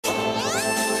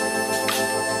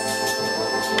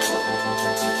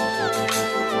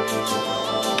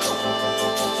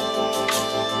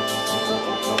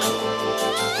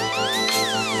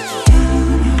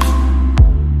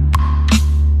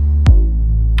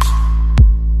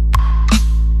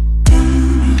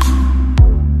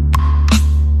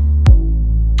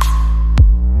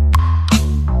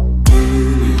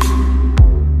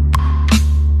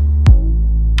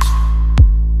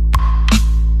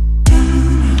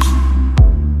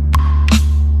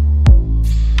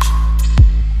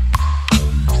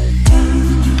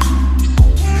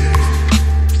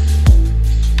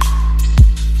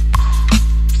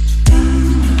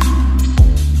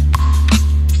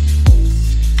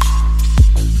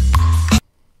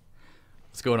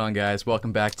What's going on, guys?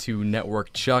 Welcome back to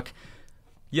Network Chuck.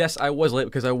 Yes, I was late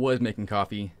because I was making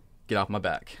coffee. Get off my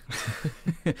back.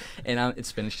 And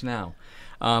it's finished now.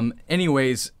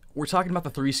 Anyways, we're talking about the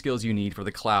 3 skills you need for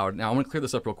the cloud. Now, I want to clear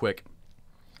this up real quick.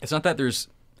 It's not that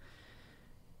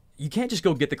you can't just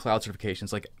go get the cloud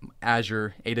certifications like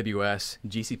Azure, AWS,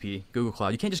 GCP, Google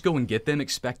Cloud. You can't just go and get them,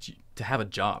 expect to have a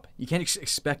job. You can't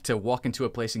expect to walk into a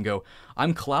place and go,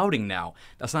 I'm clouding now.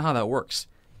 That's not how that works.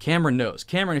 Cameron knows.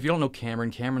 Cameron, if you don't know Cameron,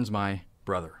 Cameron's my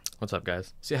brother. What's up,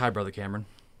 guys? Say hi, brother Cameron.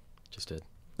 Just did.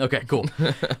 Okay, cool.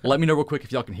 Let me know real quick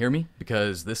if y'all can hear me,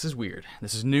 because this is weird.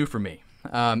 This is new for me.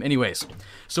 Anyways,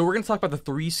 so we're going to talk about the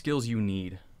 3 skills you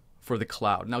need for the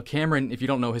cloud. Now, Cameron, if you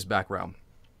don't know his background,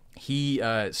 he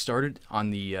started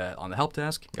on the help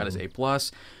desk, got his A+.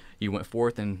 He went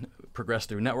forth and progressed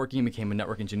through networking, became a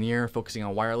network engineer, focusing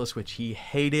on wireless, which he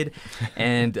hated,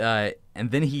 and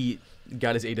then he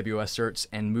got his AWS certs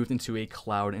and moved into a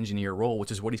cloud engineer role,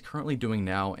 which is what he's currently doing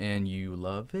now, and you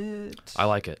love it? I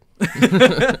like it.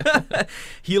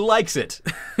 He likes it.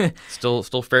 Still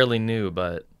fairly new,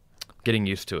 but getting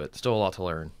used to it. Still a lot to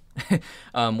learn.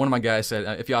 One of my guys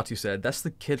said, Ifyatu said, that's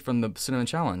the kid from the Cinnamon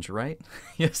Challenge, right?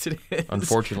 Yes, it is.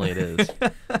 Unfortunately, it is.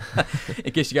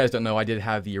 In case you guys don't know, I did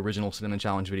have the original Cinnamon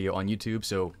Challenge video on YouTube,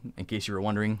 so in case you were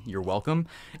wondering, you're welcome.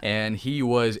 And he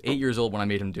was 8 years old when I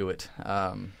made him do it.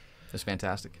 It's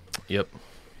fantastic. Yep.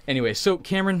 Anyway, so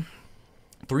Cameron,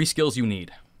 3 skills you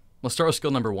need. Let's start with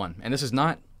skill number 1. And this is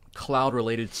not cloud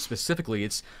related specifically.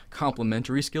 It's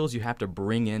complementary skills you have to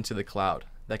bring into the cloud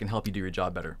that can help you do your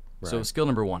job better. Right. So skill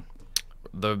number 1.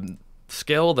 The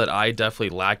skill that I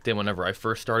definitely lacked in whenever I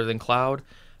first started in cloud,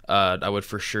 I would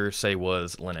for sure say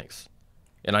was Linux.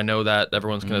 And I know that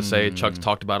everyone's going to say Chuck's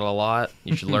talked about it a lot.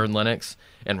 You should learn Linux.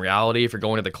 In reality, if you're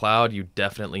going to the cloud, you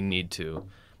definitely need to.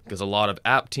 Because a lot of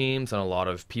app teams and a lot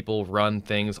of people run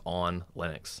things on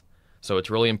Linux. So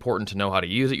it's really important to know how to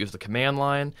use it, use the command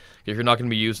line. If you're not going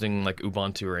to be using like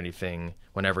Ubuntu or anything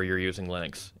whenever you're using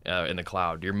Linux in the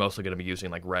cloud, you're mostly going to be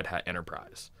using like Red Hat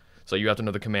Enterprise. So you have to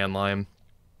know the command line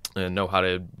and know how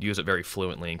to use it very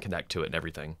fluently and connect to it and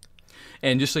everything.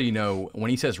 And just so you know,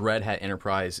 when he says Red Hat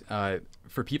Enterprise,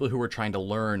 for people who are trying to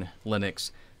learn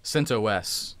Linux,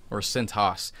 CentOS or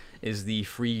CentOS is the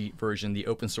free version, the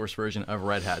open source version of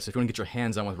Red Hat. So if you want to get your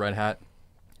hands on with Red Hat,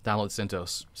 download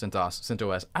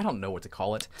CentOS. I don't know what to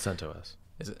call it. CentOS.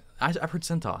 Is it? I've heard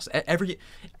CentOS.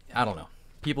 I don't know.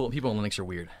 People in Linux are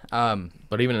weird.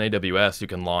 But even in AWS, you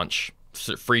can launch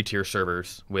free tier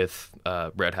servers with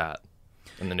Red Hat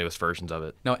in the newest versions of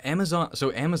it. Now Amazon.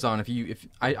 If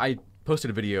I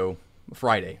posted a video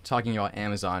Friday talking about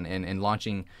Amazon and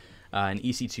launching an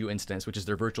EC2 instance, which is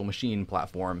their virtual machine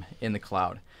platform in the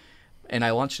cloud. And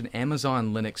I launched an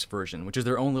Amazon Linux version, which is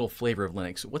their own little flavor of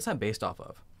Linux. What's that based off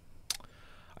of?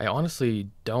 I honestly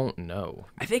don't know.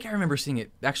 I think I remember seeing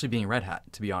it actually being Red Hat,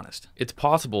 to be honest. It's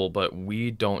possible, but we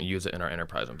don't use it in our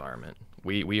enterprise environment.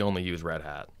 We only use Red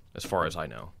Hat, as far as I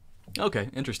know. Okay,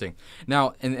 interesting.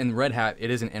 Now, in Red Hat,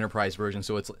 it is an enterprise version,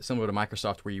 so it's similar to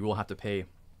Microsoft where you will have to pay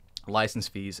license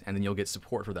fees, and then you'll get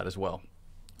support for that as well.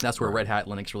 That's where Red Hat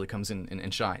Linux really comes in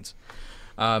and shines.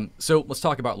 So let's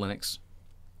talk about Linux.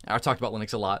 I've talked about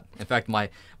Linux a lot. In fact, my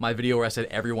video where I said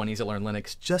everyone needs to learn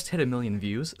Linux just hit 1 million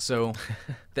views. So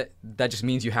that just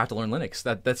means you have to learn Linux.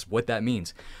 That's what that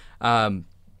means.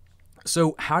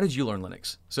 So how did you learn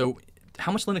Linux? So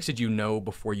how much Linux did you know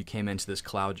before you came into this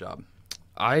cloud job?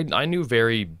 I knew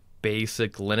very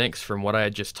basic Linux from what I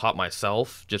had just taught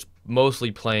myself, just mostly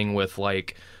playing with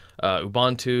like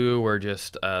Ubuntu or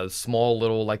just a small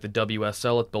little like the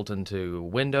WSL it's built into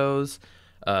Windows,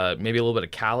 maybe a little bit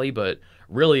of Kali, but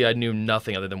really I knew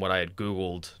nothing other than what I had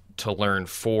Googled to learn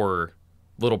for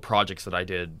little projects that I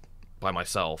did by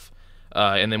myself.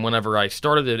 And then whenever I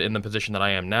started it in the position that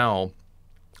I am now,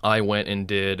 I went and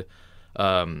did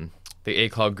the A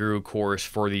Cloud Guru course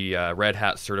for the Red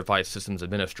Hat Certified Systems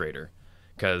Administrator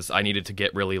because I needed to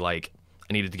get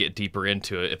deeper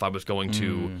into it if I was going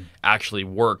to actually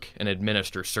work and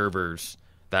administer servers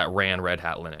that ran Red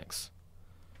Hat Linux.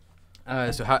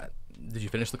 So how did you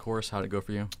finish the course? How did it go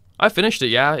for you? I finished it,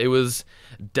 yeah. It was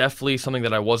definitely something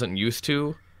that I wasn't used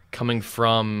to, coming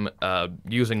from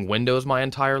using Windows my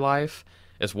entire life,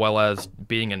 as well as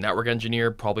being a network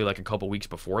engineer probably like a couple weeks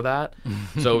before that.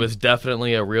 So it was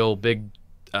definitely a real big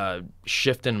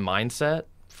shift in mindset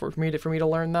for me to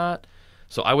learn that.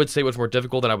 So I would say it was more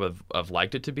difficult than I would have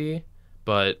liked it to be.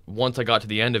 But once I got to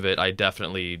the end of it, I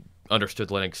definitely understood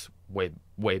Linux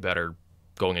way better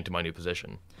going into my new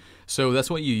position. So that's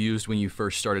what you used when you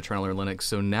first started trying to learn Linux.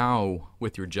 So now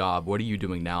with your job, what are you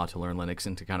doing now to learn Linux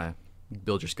and to kind of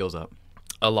build your skills up?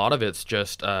 A lot of it's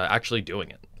just actually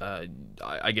doing it.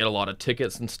 I get a lot of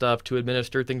tickets and stuff to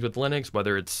administer things with Linux,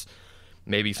 whether it's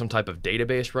maybe some type of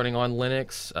database running on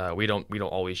Linux. We don't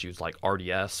always use like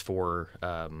RDS for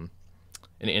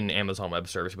in Amazon Web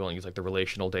Service. We don't use like the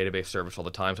relational database service all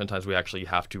the time. Sometimes we actually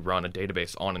have to run a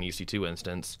database on an EC2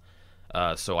 instance.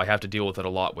 So I have to deal with it a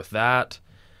lot with that.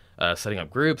 Setting up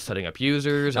groups, setting up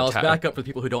users. Now let's back up for the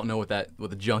people who don't know what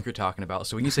the junk you're talking about.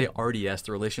 So when you say RDS,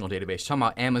 the relational database, you're talking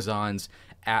about Amazon's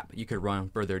app you could run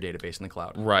for their database in the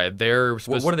cloud. Right.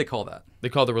 What do they call that? They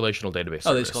call it the relational database service.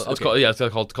 Oh, they just call it, okay.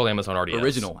 It's called Amazon RDS.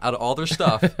 Original. Out of all their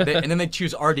stuff. And then they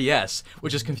choose RDS,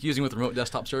 which is confusing with remote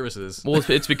desktop services. Well,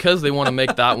 it's because they want to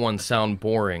make that one sound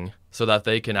boring so that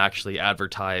they can actually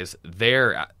advertise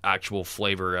their actual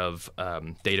flavor of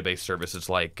database services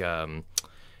like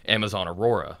Amazon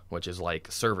Aurora, which is like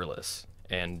serverless,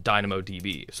 and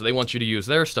DynamoDB. So they want you to use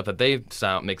their stuff that they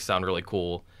make sound really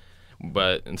cool,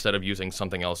 but instead of using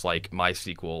something else like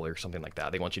MySQL or something like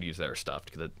that, they want you to use their stuff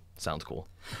because it sounds cool.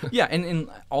 Yeah, and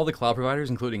all the cloud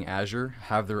providers, including Azure,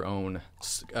 have their own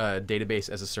database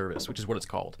as a service, which is what it's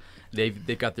called.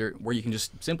 They've got their where you can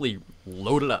just simply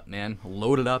load it up, man.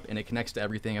 Load it up, and it connects to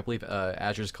everything. I believe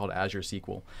Azure is called Azure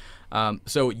SQL.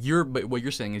 But what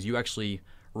you're saying is you actually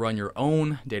run your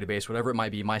own database, whatever it might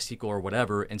be, MySQL or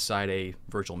whatever, inside a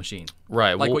virtual machine.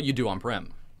 Right. Like what you do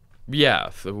on-prem. Yeah.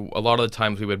 So a lot of the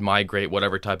times we would migrate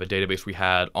whatever type of database we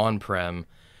had on-prem,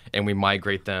 and we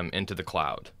migrate them into the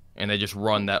cloud. And they just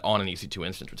run that on an EC2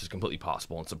 instance, which is completely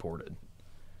possible and supported.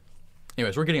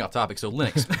 Anyways, we're getting off topic. So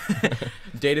Linux,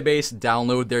 database,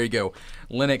 download, there you go.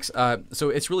 Linux, so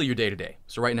it's really your day-to-day.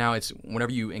 So right now, it's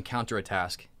whenever you encounter a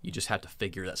task, you just have to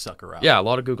figure that sucker out. Yeah, a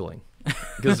lot of Googling.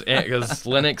 Because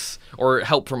Linux, or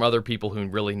help from other people who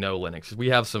really know Linux. We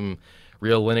have some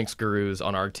real Linux gurus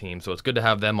on our team, so it's good to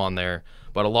have them on there.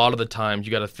 But a lot of the times,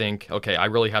 you got to think, okay, I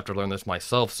really have to learn this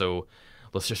myself, so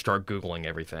let's just start Googling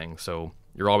everything. So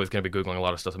you're always going to be Googling a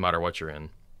lot of stuff no matter what you're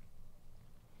in.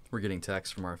 We're getting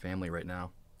texts from our family right now.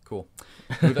 Cool.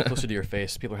 Move that closer to your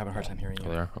face. People are having a hard time hearing you.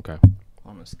 Oh, there? Okay. I'm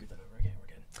going to scoot that over. Okay, we're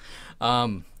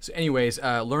good. So anyways,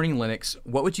 learning Linux,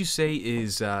 what would you say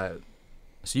is...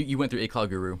 so you went through A Cloud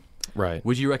Guru. Right.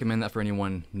 Would you recommend that for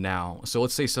anyone now? So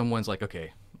let's say someone's like,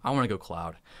 okay, I want to go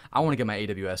cloud. I want to get my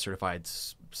AWS certified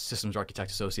systems architect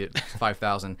associate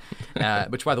 5,000.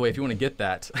 Which, by the way, if you want to get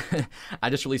that, I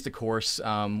just released a course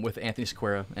with Anthony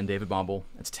Sequeira and David Bombal.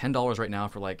 It's $10 right now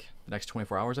for like the next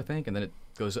 24 hours, I think, and then it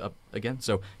goes up again.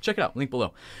 So check it out. Link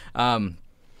below.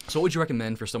 So what would you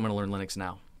recommend for someone to learn Linux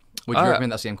now? Would you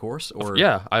recommend that same course? Or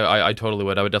yeah, I totally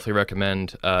would. I would definitely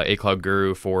recommend A Cloud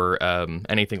Guru for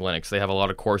anything Linux. They have a lot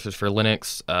of courses for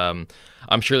Linux.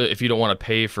 I'm sure that if you don't want to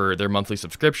pay for their monthly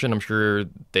subscription, I'm sure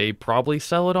they probably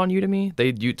sell it on Udemy.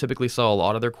 They typically sell a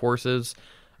lot of their courses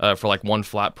for like one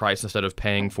flat price instead of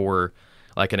paying for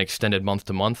like an extended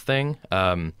month-to-month thing.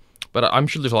 But I'm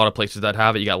sure there's a lot of places that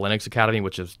have it. You got Linux Academy,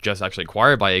 which is just actually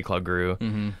acquired by A Cloud Guru.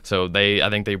 Mm-hmm. So I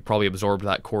think they probably absorbed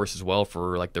that course as well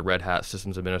for like the Red Hat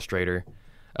Systems Administrator.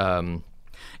 And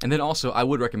then also, I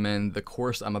would recommend the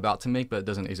course I'm about to make, but it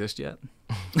doesn't exist yet.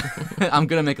 I'm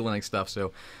going to make a Linux stuff,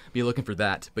 so be looking for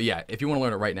that. But yeah, if you want to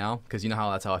learn it right now, because you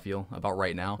know that's how I feel about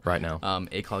right now. Right now.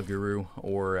 A Cloud Guru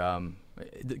or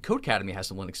the Code Academy has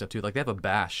some Linux stuff too. Like they have a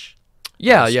Bash.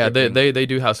 Yeah, they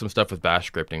do have some stuff with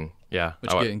Bash scripting. Yeah,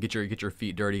 get your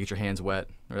feet dirty, get your hands wet.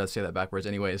 Or let's say that backwards.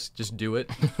 Anyways, just do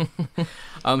it.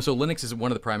 So Linux is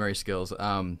one of the primary skills.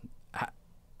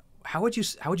 How would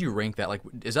you rank that? Like,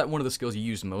 is that one of the skills you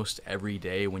use most every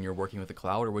day when you're working with the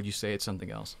cloud, or would you say it's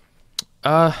something else?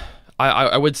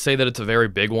 I would say that it's a very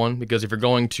big one, because if you're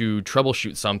going to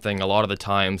troubleshoot something, a lot of the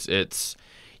times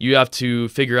you have to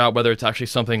figure out whether it's actually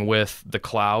something with the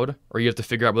cloud, or you have to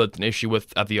figure out whether it's an issue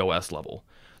at the OS level.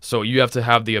 So you have to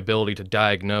have the ability to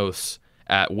diagnose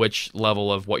at which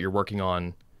level of what you're working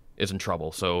on is in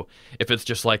trouble. So if it's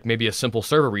just like maybe a simple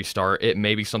server restart, it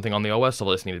may be something on the OS level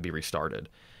that's needed to be restarted.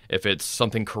 If it's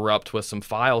something corrupt with some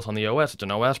files on the OS, it's an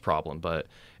OS problem. But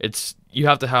you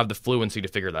have to have the fluency to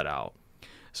figure that out.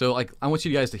 So like, I want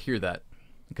you guys to hear that.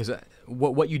 Because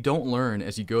what you don't learn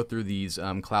as you go through these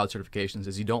cloud certifications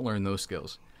is you don't learn those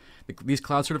skills. These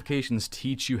cloud certifications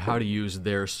teach you how to use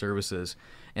their services,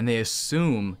 and they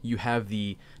assume you have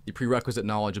the prerequisite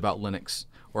knowledge about Linux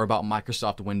or about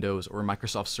Microsoft Windows or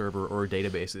Microsoft Server or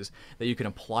databases, that you can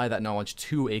apply that knowledge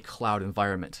to a cloud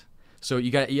environment. So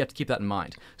you have to keep that in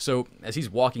mind. So as he's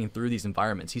walking through these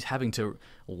environments, he's having to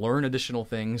learn additional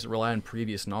things, rely on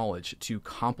previous knowledge to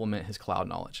complement his cloud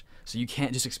knowledge. So you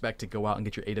can't just expect to go out and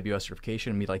get your AWS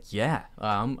certification and be like, yeah,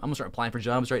 I'm going to start applying for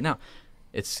jobs right now.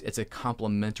 It's a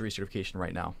complementary certification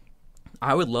right now.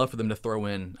 I would love for them to throw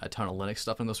in a ton of Linux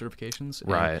stuff in those certifications.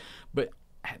 Right. But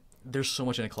there's so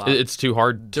much in a cloud. It's too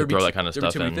hard to throw that kind of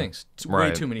stuff in. There'd be too many things.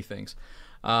 Way too many things.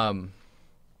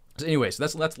 So anyways,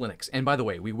 that's Linux. And by the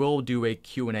way, we will do a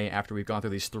Q&A after we've gone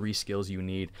through these 3 skills you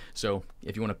need. So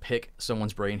if you want to pick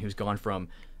someone's brain who's gone from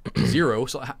 0.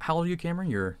 So how old are you, Cameron?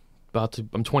 You're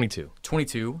I'm 22.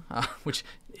 22, which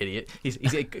idiot.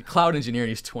 He's a cloud engineer and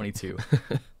he's 22.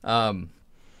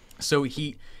 So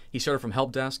he started from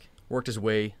help desk, worked his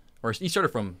way, or he started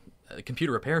from a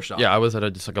computer repair shop. Yeah, I was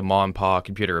at just like a mom and pop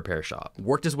computer repair shop.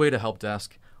 Worked his way to help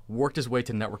desk, worked his way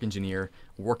to network engineer,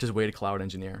 worked his way to cloud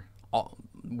engineer.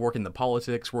 Working the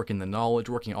politics, working the knowledge,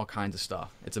 working all kinds of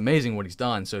stuff. It's amazing what he's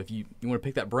done. So if you want to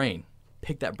pick that brain.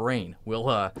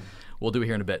 We'll do it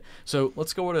here in a bit. So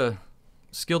let's go to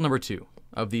skill number 2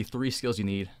 of the 3 skills you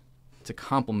need to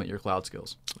complement your cloud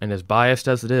skills. And as biased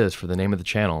as it is for the name of the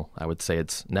channel, I would say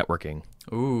it's networking.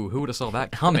 Ooh, who would have saw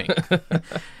that coming?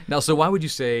 Now, so why would you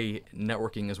say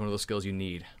networking is one of those skills you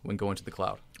need when going to the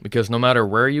cloud? Because no matter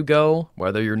where you go,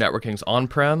 whether your networking's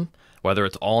on-prem, whether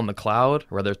it's all in the cloud,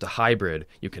 or whether it's a hybrid,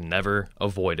 you can never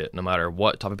avoid it, no matter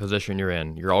what type of position you're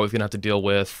in. You're always going to have to deal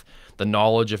with the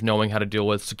knowledge of knowing how to deal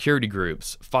with security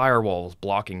groups, firewalls,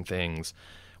 blocking things.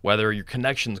 Whether your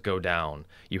connections go down,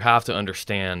 you have to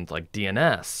understand like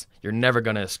DNS. You're never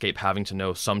going to escape having to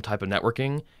know some type of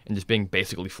networking and just being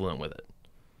basically fluent with it.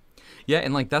 Yeah,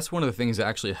 and like that's one of the things that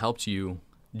actually helped you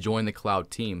join the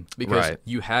cloud team because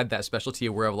you had that specialty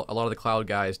where a lot of the cloud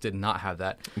guys did not have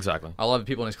that. Exactly. A lot of the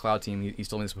people in his cloud team, he's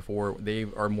told me this before, they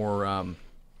are more,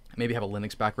 maybe have a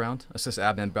Linux background, a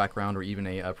sysadmin background, or even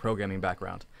a programming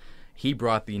background. He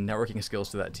brought the networking skills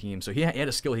to that team. So he had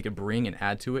a skill he could bring and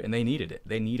add to it, and they needed it.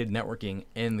 They needed networking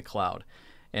in the cloud.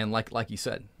 And like you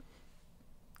said,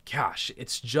 gosh,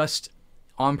 it's just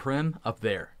on-prem up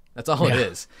there. That's all it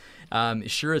is.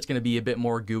 Sure, it's going to be a bit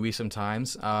more GUI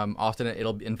sometimes. Often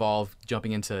it'll involve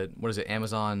jumping into, what is it,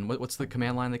 Amazon, what's the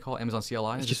command line they call it? Amazon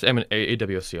CLI? It's just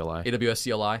AWS CLI. AWS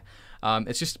CLI.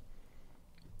 It's just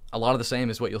a lot of the same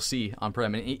as what you'll see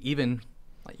on-prem. And even,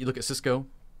 like, you look at Cisco,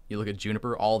 you look at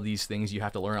Juniper, all these things you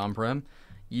have to learn on-prem,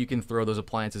 you can throw those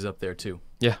appliances up there too.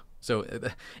 Yeah. So,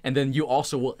 and then you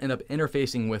also will end up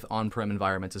interfacing with on-prem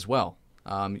environments as well.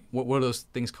 What are those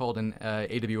things called in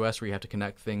AWS where you have to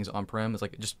connect things on-prem? It's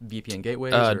like just VPN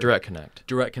gateways? Direct Connect.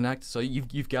 Direct Connect. So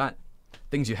you've got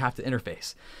things you have to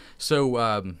interface.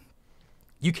 So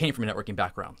you came from a networking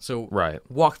background. So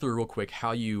walk through real quick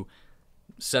how you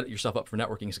set yourself up for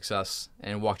networking success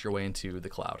and walked your way into the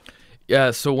cloud.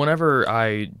 Yeah, so whenever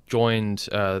I joined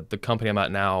the company I'm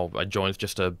at now, I joined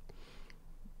just a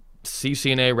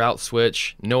CCNA route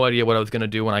switch, no idea what I was going to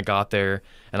do when I got there,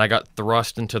 and I got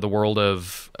thrust into the world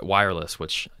of wireless,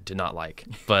 which I did not like.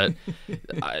 But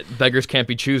beggars can't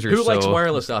be choosers. Who likes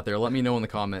wireless out there? Let me know in the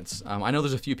comments. I know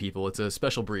there's a few people. It's a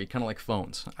special breed, kind of like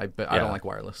phones. I don't like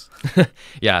wireless.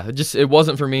 Yeah, it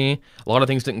wasn't for me. A lot of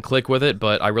things didn't click with it,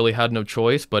 but I really had no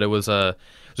choice. But it was a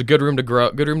good room to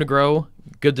grow.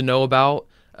 Good to know about.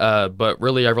 But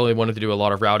really, I really wanted to do a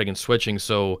lot of routing and switching,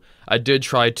 so I did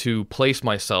try to place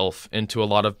myself into a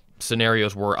lot of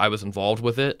scenarios where I was involved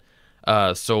with it.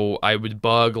 So I would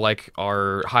bug like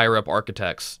our higher up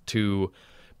architects to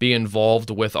be involved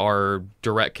with our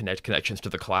direct connections to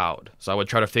the cloud. So I would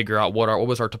try to figure out what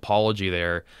was our topology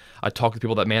there. I talked to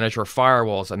people that manage our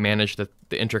firewalls, that manage the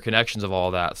interconnections of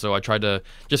all that. So I tried to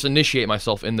just initiate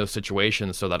myself in those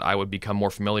situations so that I would become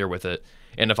more familiar with it.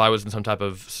 And if I was in some type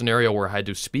of scenario where I had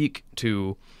to speak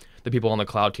to the people on the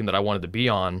cloud team that I wanted to be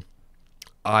on,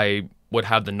 I would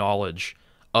have the knowledge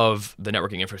of the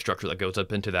networking infrastructure that goes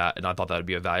up into that, and I thought that would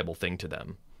be a valuable thing to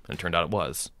them. And it turned out it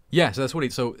was. Yeah, so that's what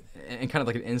and kind of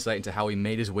like an insight into how he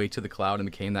made his way to the cloud and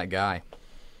became that guy.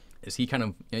 Is he kind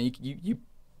of,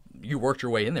 you worked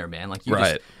your way in there, man. Like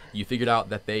you figured out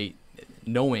that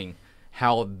knowing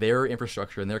how their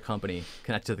infrastructure and their company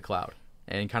connect to the cloud.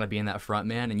 And kind of being that front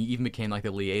man, and you even became like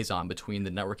the liaison between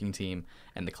the networking team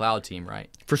and the cloud team, right?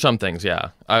 For some things, yeah.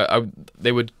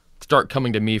 They would start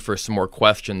coming to me for some more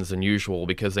questions than usual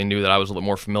because they knew that I was a little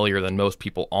more familiar than most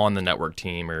people on the network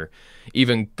team, or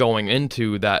even going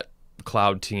into that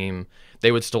cloud team,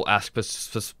 they would still ask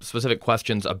specific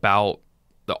questions about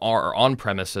our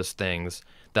on-premises things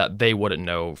that they wouldn't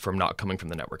know from not coming from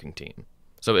the networking team.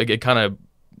 So it kind of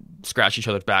scratched each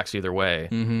other's backs either way.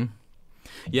 Mm-hmm.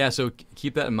 Yeah, so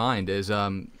keep that in mind.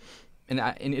 And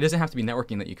it doesn't have to be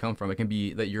networking that you come from. It can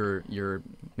be that you're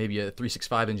maybe a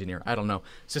 365 engineer. I don't know,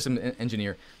 system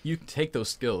engineer. You can take those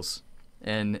skills,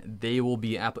 and they will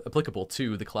be applicable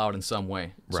to the cloud in some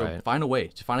way. So find a way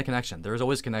to find a connection. There's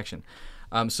always a connection.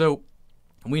 So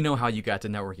we know how you got to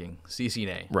networking,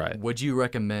 CCNA. Right. Would you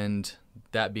recommend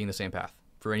that being the same path?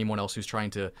 for anyone else who's trying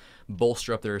to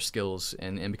bolster up their skills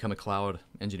and become a cloud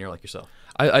engineer like yourself?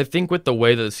 I think with the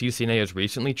way that the CCNA has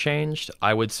recently changed,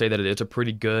 I would say that it is a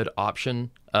pretty good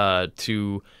option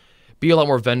to be a lot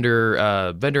more vendor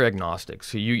agnostic.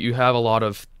 So you have a lot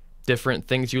of different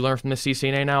things you learn from the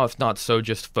CCNA now. It's not so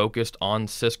just focused on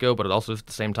Cisco, but it also is at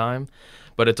the same time.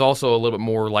 But it's also a little bit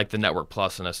more like the Network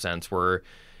Plus in a sense, where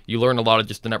you learn a lot of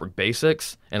just the network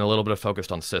basics and a little bit of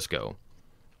focused on Cisco.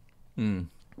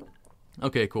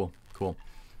 Okay, cool.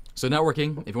 So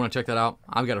networking, if you want to check that out,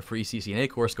 I've got a free CCNA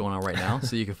course going on right now,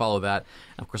 so you can follow that.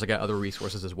 And of course, I got other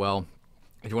resources as well.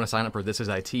 If you want to sign up for This Is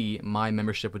IT, my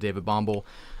membership with David Bombal,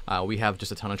 we have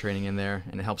just a ton of training in there,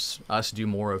 and it helps us do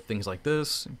more of things like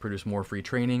this, produce more free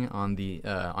training on the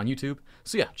on YouTube.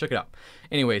 So yeah, check it out.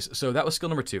 Anyways, so that was skill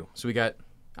number 2. So we got,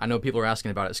 I know people are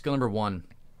asking about it. Skill number 1,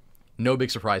 no big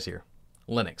surprise here,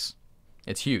 Linux.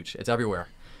 It's huge. It's everywhere.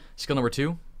 Skill number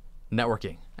 2,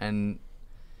 networking. And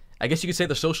I guess you could say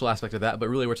the social aspect of that, but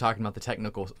really we're talking about the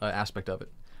technical aspect of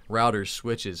it. Routers,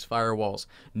 switches, firewalls,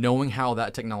 knowing how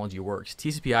that technology works,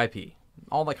 TCP/IP,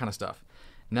 all that kind of stuff.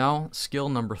 Now, skill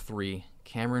number 3.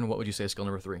 Cameron, what would you say is skill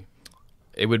number 3?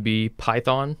 It would be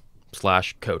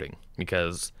Python/coding,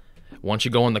 because once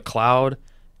you go in the cloud,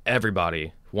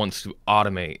 everybody wants to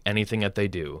automate anything that they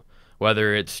do,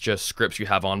 whether it's just scripts you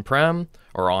have on-prem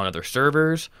or on other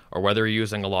servers, or whether you're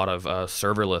using a lot of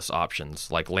serverless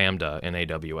options like Lambda in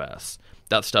AWS.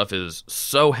 That stuff is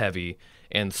so heavy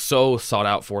and so sought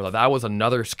out for that was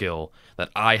another skill that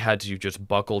I had to just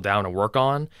buckle down and work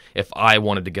on if I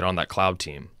wanted to get on that cloud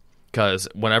team. Because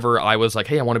whenever I was like,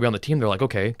 hey, I want to be on the team, they're like,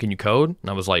 okay, can you code? And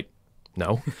I was like,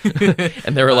 no.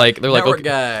 And they were like,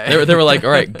 okay. They were like,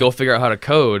 all right, go figure out how to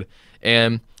code.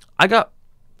 And I got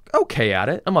okay at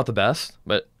it. I'm not the best,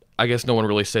 but I guess no one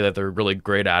really say that they're really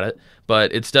great at it.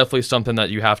 But it's definitely something that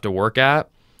you have to work at,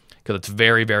 because it's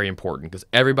very, very important. Because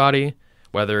everybody,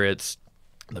 whether it's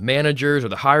the managers or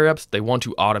the higher ups, they want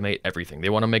to automate everything. They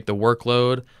want to make the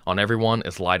workload on everyone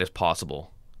as light as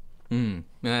possible. Yeah,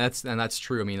 that's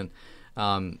true. I mean,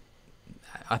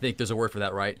 I think there's a word for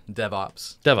that, right?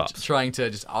 DevOps. Trying to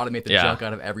just automate the junk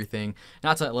out of everything.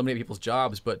 Not to eliminate people's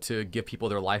jobs, but to give people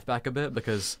their life back a bit,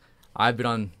 because I've been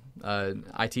on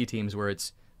IT teams where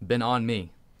it's been on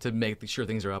me to make sure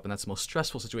things are up, and that's the most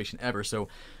stressful situation ever. So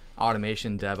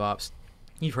automation, DevOps,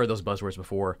 you've heard those buzzwords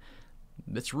before.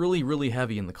 It's really, really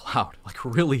heavy in the cloud, like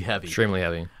really heavy. Extremely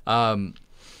heavy.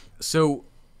 So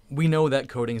we know that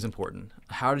coding is important.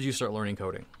 How did you start learning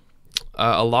coding?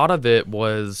 A lot of it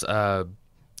was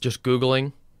just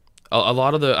Googling. A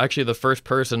lot of the first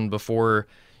person before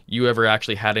you ever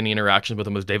actually had any interactions with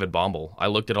him was David Bombal. I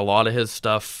looked at a lot of his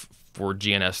stuff for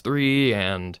GNS3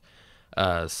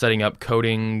 and setting up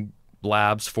coding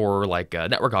labs for like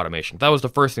network automation. That was the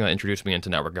first thing that introduced me into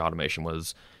network automation,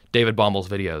 was David Bombal's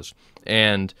videos.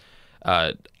 And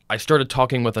I started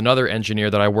talking with another engineer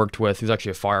that I worked with, who's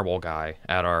actually a firewall guy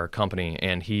at our company,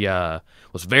 and he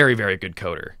was very, very good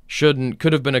coder.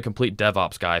 Could have been a complete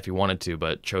DevOps guy if he wanted to,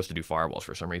 but chose to do firewalls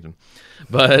for some reason.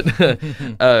 But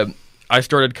I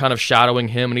started kind of shadowing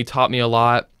him, and he taught me a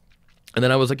lot. And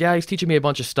then I was like, yeah, he's teaching me a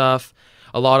bunch of stuff,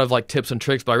 a lot of like tips and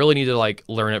tricks, but I really need to like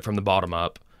learn it from the bottom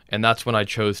up. And that's when I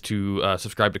chose to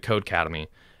subscribe to Codecademy.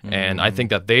 And I think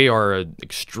that they are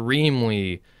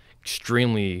extremely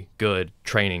good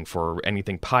training for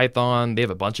anything Python. They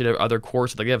have a bunch of other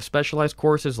courses. Like they have specialized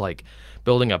courses like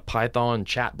building a Python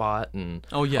chatbot and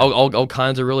all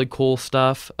kinds of really cool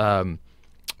stuff.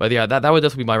 But yeah, that would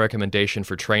definitely be my recommendation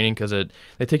for training, because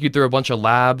they take you through a bunch of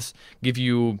labs, give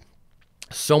you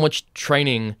so much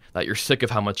training that you're sick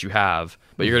of how much you have,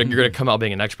 but you're gonna come out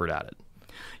being an expert at it.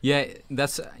 Yeah,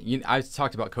 I've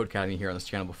talked about Codecademy here on this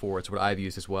channel before. It's what I've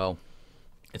used as well.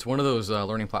 It's one of those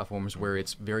learning platforms where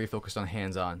it's very focused on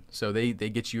hands-on. So they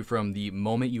get you from the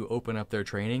moment you open up their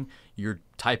training, you're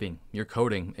typing, you're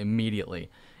coding immediately,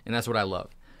 and that's what I love.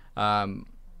 And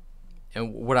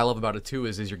what I love about it too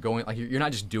is you're going, like, you're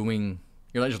not just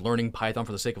learning Python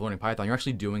for the sake of learning Python. You're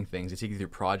actually doing things. They take you through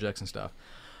projects and stuff.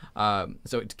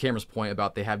 So to Cameron's point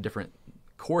about they have different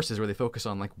courses where they focus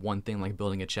on like one thing, like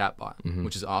building a chatbot,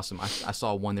 which is awesome. I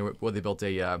saw one where they built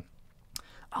a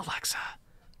Alexa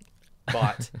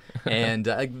bot, and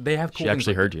they have cool She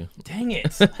actually things heard you. Dang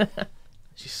it.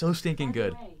 She's so stinking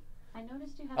good. I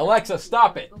noticed you have Alexa,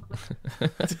 stop it.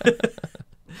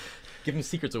 Giving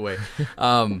secrets away.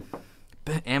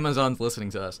 Amazon's listening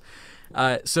to us.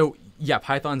 So yeah,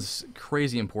 Python's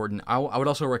crazy important. I would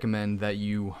also recommend that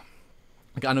you,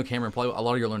 like, I know Cameron, probably a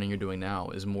lot of your learning you're doing now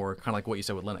is more kind of like what you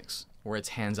said with Linux. where it's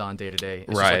hands-on day to day.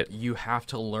 It's Right. just like you have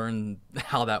to learn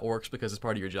how that works because it's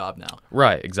part of your job now.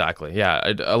 Right, exactly.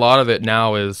 Yeah, a lot of it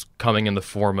now is coming in the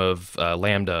form of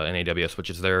Lambda in AWS, which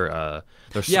is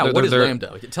What is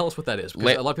Lambda? Tell us what that is,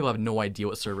 because a lot of people have no idea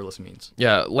what serverless means.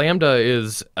 Yeah, Lambda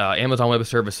is Amazon Web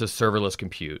Services serverless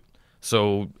compute.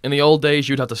 So in the old days,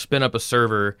 you'd have to spin up a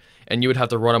server, and you would have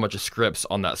to run a bunch of scripts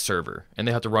on that server. And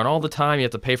they have to run all the time. You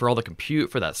have to pay for all the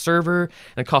compute for that server,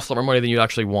 and it costs a lot more money than you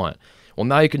actually want. Well,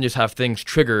 now you can just have things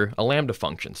trigger a Lambda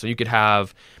function. So you could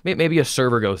have, maybe a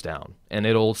server goes down, and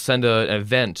it'll send an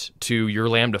event to your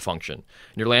Lambda function.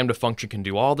 And your Lambda function can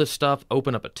do all this stuff,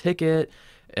 open up a ticket,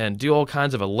 and do all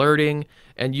kinds of alerting,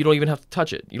 and you don't even have to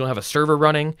touch it. You don't have a server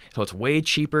running, so it's way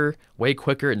cheaper, way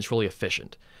quicker, and it's really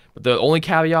efficient. But the only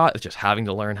caveat is just having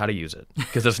to learn how to use it,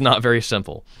 because it's not very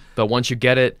simple. But once you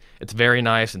get it, it's very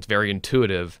nice, it's very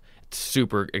intuitive, it's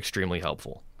super, extremely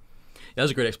helpful. That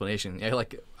was a great explanation. Yeah,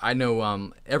 like I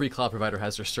know every cloud provider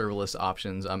has their serverless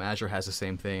options. Azure has the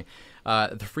same thing.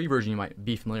 The free version you might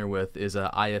be familiar with is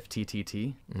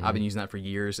IFTTT. I've been using that for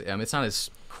years. It's not as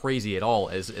crazy at all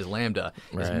as Lambda.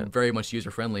 It's very much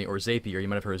user-friendly, or Zapier. You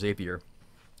might have heard of Zapier.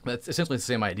 But it's essentially the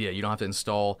same idea. You don't have to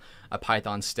install a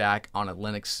Python stack on a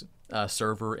Linux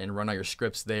server and run all your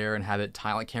scripts there and have it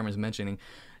tie, like Cameron's mentioning.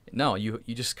 No, you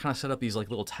just kind of set up these like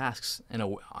little tasks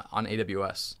on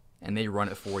AWS, and they run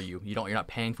it for you. You're not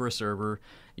paying for a server.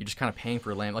 You're just kind of paying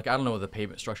for Lambda. Like, I don't know what the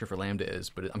payment structure for Lambda is,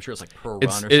 but I'm sure it's like per run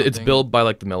or something. It's billed by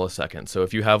like the millisecond. So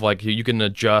if you have like, you can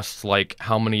adjust like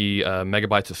how many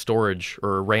megabytes of storage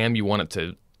or RAM you want it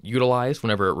to utilize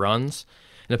whenever it runs.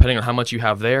 And depending on how much you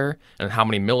have there and how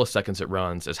many milliseconds it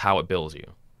runs is how it bills you.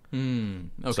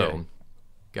 Okay. So,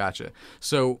 gotcha.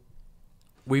 So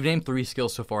we've named 3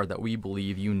 skills so far that we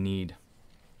believe you need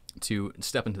to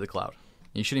step into the cloud.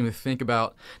 You shouldn't even think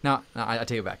about, now I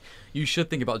take it back. You should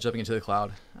think about jumping into the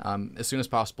cloud as soon as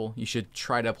possible. You should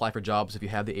try to apply for jobs if you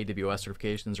have the AWS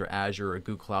certifications or Azure or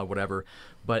Google Cloud, whatever.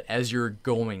 But as you're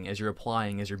going, as you're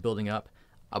applying, as you're building up,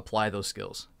 apply those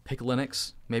skills. Pick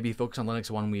Linux, maybe focus on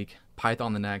Linux 1 week,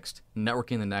 Python the next,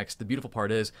 networking the next. The beautiful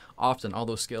part is often all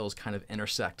those skills kind of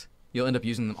intersect. You'll end up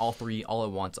using them all 3 all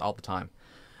at once, all the time.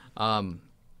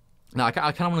 Now, I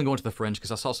kind of want to go into the fringe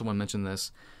because I saw someone mention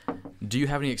this. Do you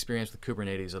have any experience with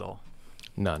Kubernetes at all?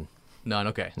 None. None,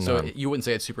 okay. None. So you wouldn't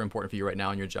say it's super important for you right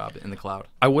now in your job in the cloud?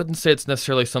 I wouldn't say it's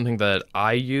necessarily something that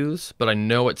I use, but I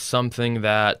know it's something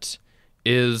that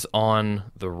is on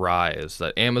the rise,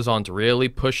 that Amazon's really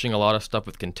pushing a lot of stuff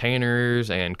with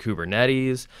containers and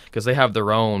Kubernetes, because they have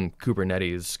their own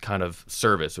Kubernetes kind of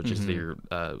service, which is their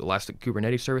Elastic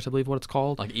Kubernetes service, I believe what it's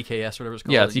called. Like EKS or whatever it's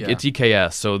called? Yeah, it's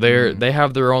EKS. So they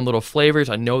have their own little flavors.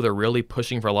 I know they're really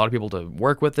pushing for a lot of people to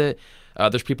work with it.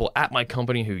 There's people at my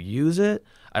company who use it.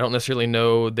 I don't necessarily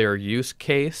know their use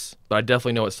case, but I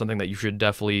definitely know it's something that you should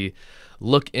definitely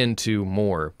look into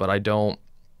more, but I don't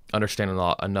understand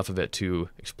enough of it to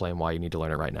explain why you need to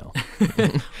learn it right now.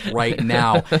 Right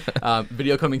now.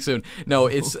 Video coming soon. No,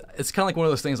 it's kind of like one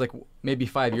of those things like maybe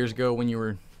 5 years ago when you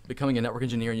were becoming a network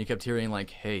engineer and you kept hearing like,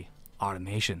 hey,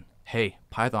 automation. Hey,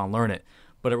 Python, learn it.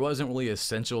 But it wasn't really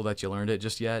essential that you learned it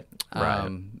just yet.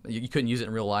 Right. You couldn't use it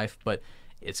in real life, but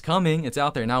it's coming. It's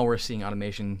out there. Now we're seeing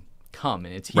automation come,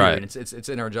 and it's here, Right. and it's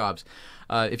in our jobs.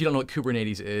 If you don't know what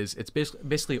Kubernetes is, it's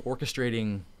basically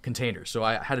orchestrating containers. So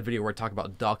I had a video where I talk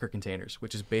about Docker containers,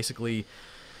 which is basically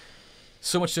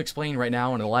so much to explain right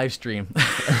now in a live stream.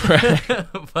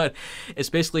 But it's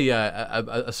basically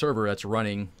a server that's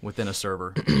running within a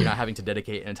server. You're not having to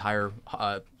dedicate an entire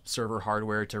server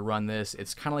hardware to run this.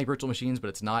 It's kind of like virtual machines, but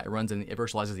it's not. It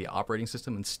virtualizes the operating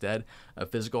system instead of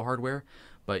physical hardware.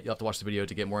 But you'll have to watch the video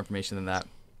to get more information than that.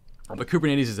 But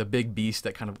Kubernetes is a big beast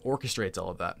that kind of orchestrates all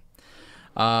of that.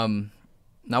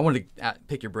 Now I wanted to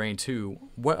pick your brain too.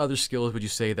 What other skills would you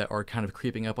say that are kind of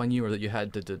creeping up on you, or that you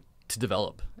had to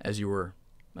develop as you were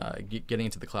getting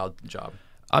into the cloud job?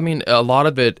 I mean, a lot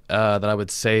of it that I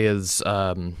would say is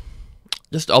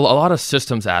just a lot of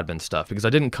systems admin stuff, because I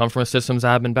didn't come from a systems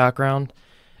admin background.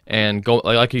 And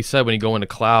like you said, when you go into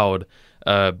cloud,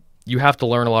 you have to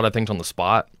learn a lot of things on the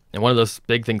spot. And one of those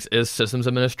big things is systems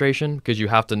administration, because you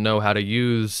have to know how to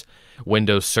use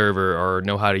Windows Server or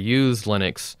know how to use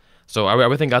Linux. So I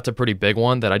would think that's a pretty big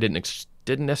one that I didn't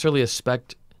necessarily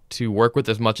expect to work with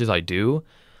as much as I do.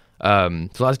 So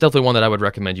that's definitely one that I would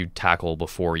recommend you tackle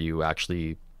before you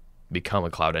actually become a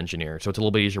cloud engineer. So it's a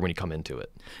little bit easier when you come into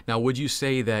it. Now, would you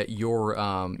say that your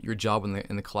job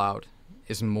in the cloud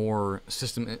is more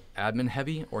system admin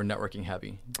heavy or networking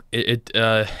heavy?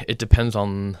 It depends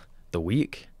on the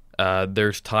week.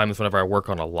 There's times whenever I work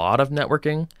on a lot of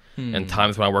networking, and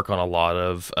times when I work on a lot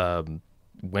of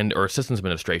systems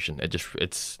administration.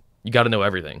 It's you got to know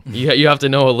everything. You have to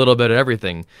know a little bit of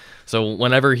everything. So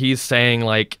whenever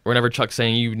Chuck's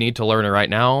saying you need to learn it right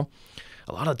now,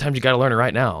 a lot of the times you got to learn it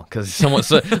right now because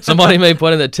somebody may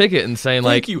put in a ticket and saying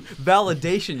Thank you.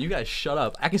 Validation. You guys shut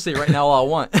up. I can say right now all I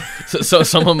want. so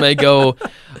someone may go,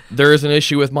 there is an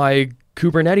issue with my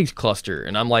Kubernetes cluster.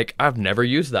 And I'm like, I've never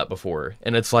used that before.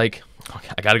 And it's like, okay,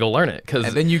 I got to go learn it. And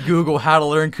then you Google how to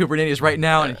learn Kubernetes right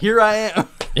now, and here I am.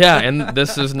 Yeah, and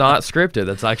this is not scripted.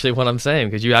 That's actually what I'm saying,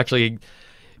 because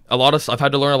I've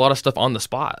had to learn a lot of stuff on the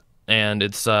spot. And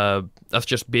it's that's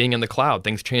just being in the cloud.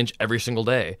 Things change every single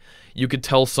day. You could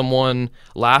tell someone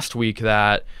last week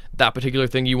that particular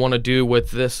thing you want to do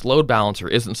with this load balancer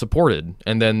isn't supported,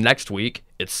 and then next week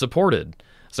it's supported.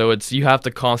 So you have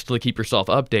to constantly keep yourself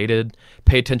updated,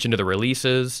 pay attention to the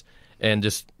releases, and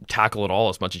just tackle it all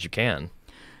as much as you can.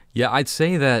 Yeah, I'd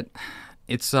say that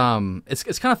it's kind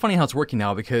of funny how it's working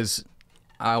now, because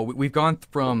we've gone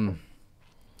from,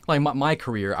 like, my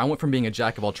career, I went from being a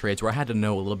jack of all trades where I had to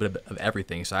know a little bit of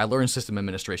everything. So I learned system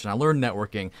administration, I learned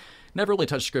networking, never really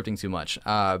touched scripting too much.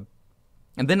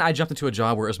 And then I jumped into a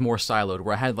job where it was more siloed,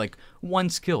 where I had like one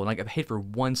skill, and I got paid for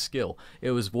one skill.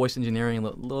 It was voice engineering, a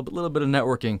little bit of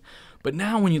networking. But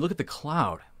now when you look at the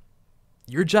cloud,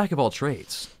 you're a jack of all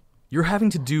trades. You're having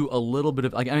to do a little bit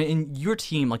of, like, I mean, in your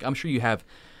team, like, I'm sure you have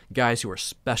guys who are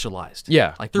specialized.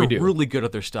 Yeah, like they're really good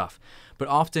at their stuff. But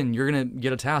often you're gonna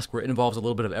get a task where it involves a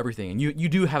little bit of everything, and you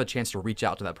do have a chance to reach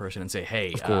out to that person and say,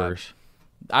 "Hey, of course,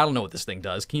 I don't know what this thing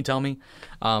does. Can you tell me?"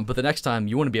 But the next time,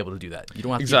 you want to be able to do that. You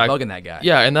don't have to keep bugging that guy.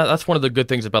 Yeah, and that's one of the good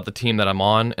things about the team that I'm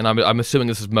on, and I'm assuming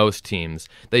this is most teams.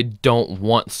 They don't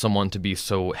want someone to be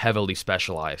so heavily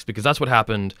specialized, because that's what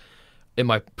happened in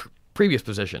my previous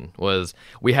position. Was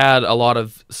we had a lot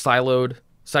of siloed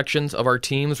sections of our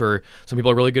teams where some people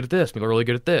are really good at this, people are really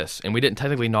good at this, and we didn't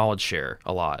technically knowledge share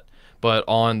a lot. But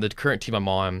on the current team I'm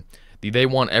on, they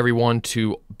want everyone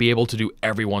to be able to do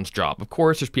everyone's job. Of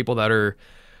course, there's people that are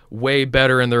way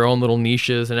better in their own little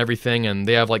niches and everything, and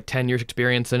they have like 10 years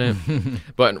experience in it.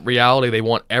 But in reality, they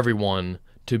want everyone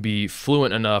to be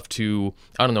fluent enough to,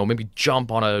 I don't know, maybe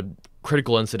jump on a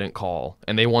critical incident call,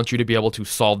 and they want you to be able to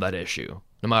solve that issue,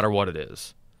 no matter what it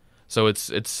is. So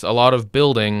it's a lot of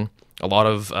building, a lot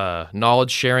of knowledge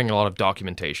sharing, a lot of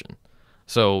documentation.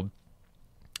 So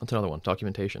that's another one,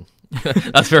 documentation.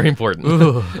 That's very important.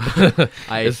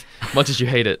 As much as you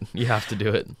hate it, you have to do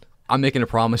it. I'm making a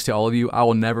promise to all of you. I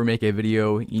will never make a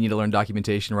video, you need to learn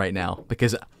documentation right now,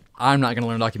 because I'm not going to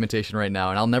learn documentation right now,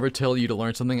 and I'll never tell you to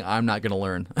learn something I'm not going to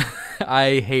learn.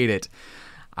 I hate it.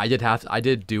 I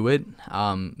did do it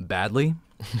badly,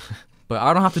 but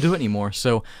I don't have to do it anymore.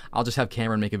 So I'll just have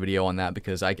Cameron make a video on that,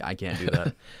 because I can't do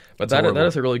that. But that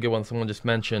is a really good one. Someone just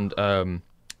mentioned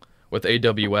with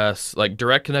AWS, like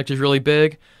Direct Connect is really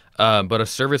big. But a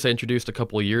service I introduced a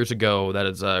couple of years ago that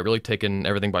has really taken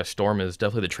everything by storm is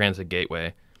definitely the Transit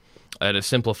Gateway. It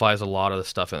simplifies a lot of the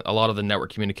stuff, a lot of the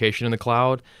network communication in the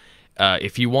cloud.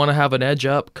 If you want to have an edge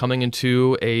up coming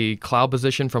into a cloud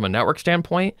position from a network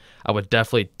standpoint, I would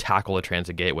definitely tackle the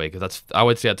Transit Gateway, because I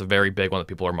would say that's a very big one that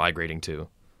people are migrating to.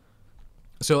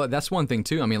 So that's one thing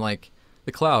too. I mean, like,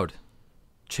 the cloud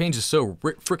changes so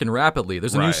freaking rapidly.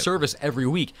 There's a new service every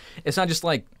week. It's not just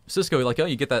like Cisco, like, oh,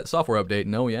 you get that software update.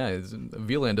 No, yeah,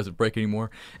 VLAN doesn't break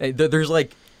anymore. There's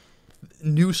like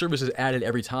new services added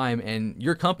every time. And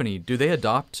your company, do they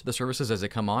adopt the services as they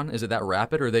come on? Is it that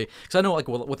rapid, or they? Because I know, like,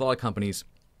 with a lot of companies,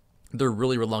 they're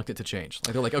really reluctant to change.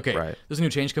 Like, they're like, okay, there's a new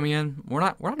change coming in. We're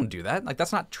not going to do that. Like,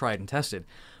 that's not tried and tested.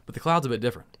 But the cloud's a bit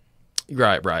different.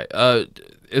 Right.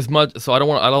 As much, so I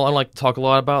don't like to talk a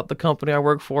lot about the company I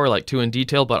work for, like, too in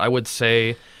detail, but I would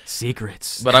say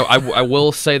secrets. But I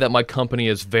will say that my company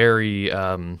is very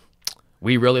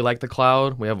we really like the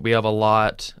cloud. We have a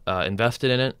lot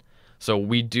invested in it. So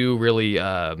we do really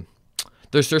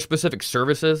there's specific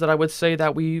services that I would say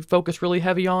that we focus really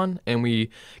heavy on, and we're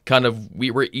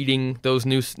eating those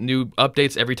new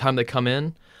updates every time they come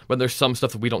in, but there's some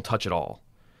stuff that we don't touch at all.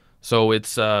 So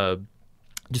it's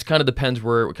just kind of depends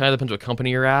what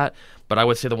company you're at, but I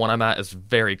would say the one I'm at is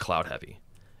very cloud heavy,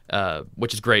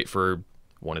 which is great for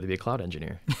wanting to be a cloud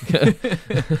engineer.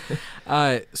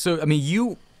 So, I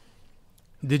mean,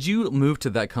 did you move to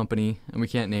that company, and we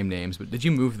can't name names, but did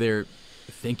you move there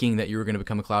thinking that you were going to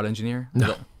become a cloud engineer?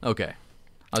 No. Okay.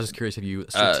 I was just curious if you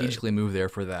strategically moved there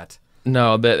for that.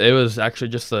 No, but it was actually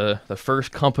just the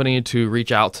first company to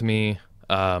reach out to me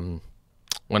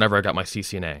whenever I got my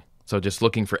CCNA. So just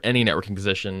looking for any networking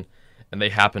position, and they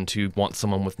happened to want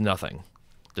someone with nothing.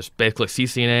 Just basically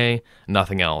CCNA,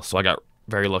 nothing else. So I got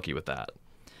very lucky with that.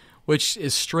 Which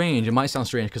is strange. It might sound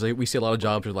strange because we see a lot of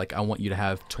jobs where like, I want you to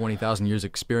have 20,000 years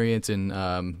experience and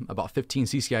about 15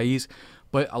 CCIEs.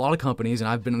 But a lot of companies, and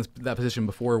I've been in that position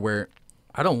before, where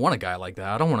I don't want a guy like that.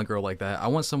 I don't want a girl like that. I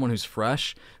want someone who's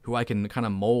fresh, who I can kind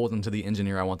of mold into the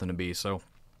engineer I want them to be. So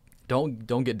don't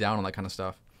get down on that kind of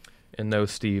stuff. And no,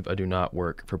 Steve, I do not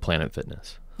work for Planet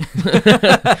Fitness.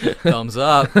 Thumbs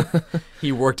up.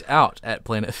 He worked out at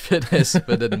Planet Fitness,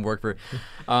 but didn't work for.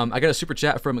 I got a super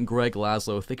chat from Greg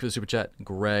Laszlo. Thank you for the super chat,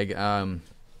 Greg.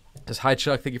 Says, hi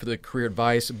Chuck, thank you for the career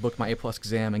advice. Booked my A+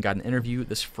 exam and got an interview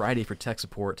this Friday for tech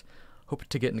support. Hope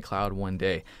to get in the cloud one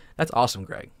day. That's awesome,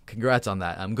 Greg. Congrats on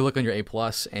that. Good luck on your A+,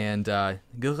 and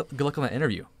good luck on that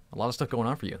interview. A lot of stuff going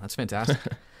on for you. That's fantastic.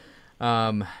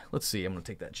 Let's see. I'm going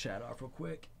to take that chat off real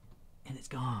quick, and it's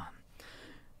gone.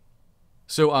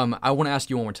 So I want to ask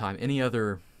you one more time, any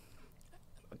other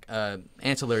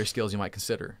ancillary skills you might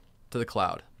consider to the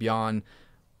cloud beyond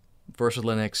versus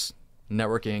Linux,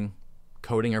 networking,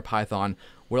 coding, or Python?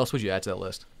 What else would you add to that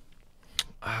list?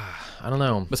 I don't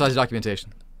know. Besides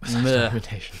documentation.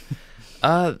 Documentation.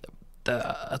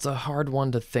 That's a hard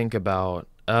one to think about.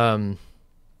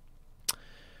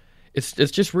 It's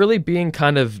just really being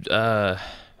kind of...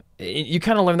 you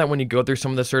kind of learn that when you go through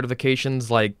some of the certifications,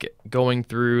 like going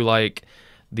through like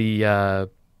the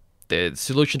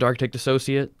Solution Architect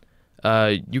Associate.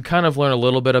 You kind of learn a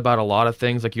little bit about a lot of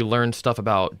things. Like you learn stuff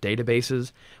about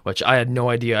databases, which I had no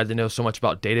idea. I didn't know so much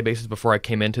about databases before I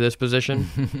came into this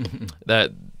position.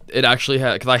 That it actually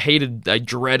had, because I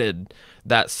dreaded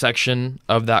that section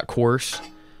of that course.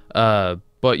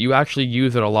 But you actually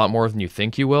use it a lot more than you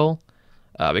think you will,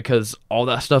 because all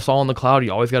that stuff's all in the cloud.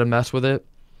 You always got to mess with it.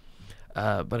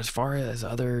 But as far as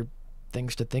other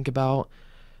things to think about,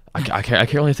 I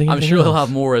can't really think of anything I'm sure else. he'll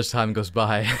have more as time goes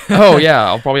by. Oh, yeah.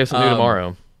 I'll probably have something to do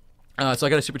tomorrow. So I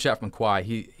got a super chat from Kwai.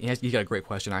 He got a great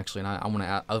question, actually, and I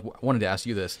wanted to ask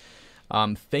you this.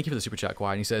 Thank you for the super chat,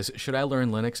 Kwai. And he says, should I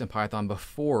learn Linux and Python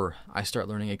before I start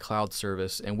learning a cloud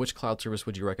service, and which cloud service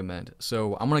would you recommend?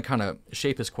 So I'm going to kind of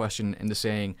shape this question into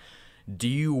saying, do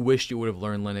you wish you would have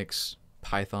learned Linux,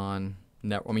 Python,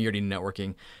 you already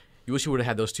networking. You wish you would have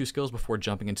had those two skills before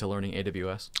jumping into learning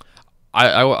AWS?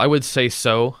 I would say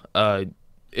so.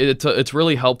 It's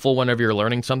really helpful whenever you're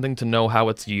learning something to know how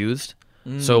it's used.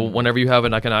 So whenever you have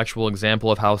an actual example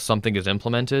of how something is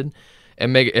implemented,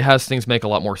 it has things make a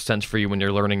lot more sense for you when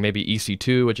you're learning maybe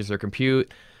EC2, which is their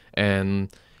compute, and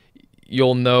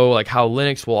you'll know like how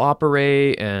Linux will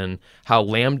operate and how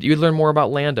Lambda. You learn more about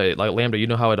Lambda. Like Lambda, you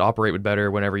know how it operate would better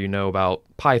whenever you know about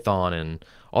Python and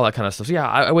all that kind of stuff. So yeah,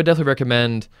 I would definitely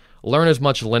recommend learn as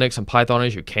much Linux and Python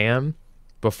as you can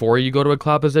before you go to a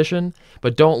cloud position,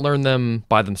 but don't learn them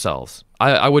by themselves.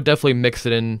 I would definitely mix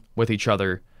it in with each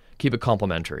other, keep it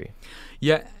complementary.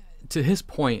 Yeah, to his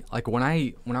point, like when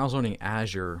I was learning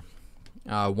Azure,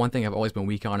 one thing I've always been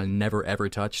weak on and never ever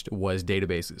touched was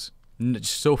databases. It's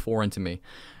so foreign to me.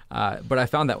 But I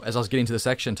found that as I was getting to the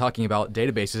section talking about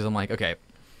databases, I'm like, okay,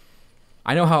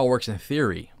 I know how it works in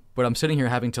theory, but I'm sitting here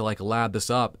having to like lab this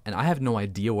up, and I have no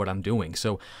idea what I'm doing.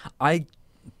 So I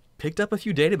picked up a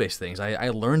few database things. I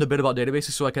learned a bit about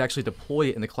databases so I could actually deploy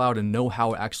it in the cloud and know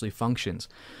how it actually functions.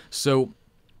 So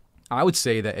I would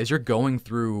say that as you're going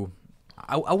through,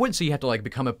 I wouldn't say you have to like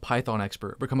become a Python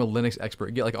expert, become a Linux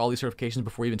expert, get like all these certifications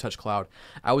before you even touch cloud.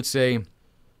 I would say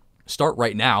start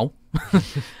right now.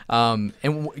 And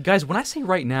guys, when I say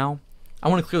right now, I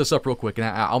want to clear this up real quick, and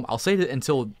I'll say it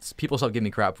until people stop giving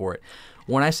me crap for it.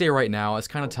 When I say right now, it's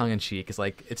kind of tongue-in-cheek. It's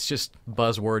like it's just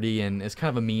buzzwordy, and it's kind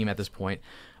of a meme at this point.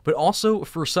 But also,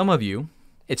 for some of you,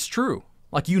 it's true.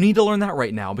 Like, you need to learn that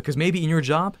right now, because maybe in your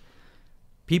job,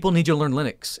 people need you to learn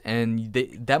Linux, and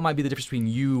that might be the difference between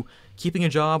you keeping a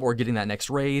job or getting that next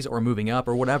raise or moving up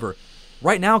or whatever.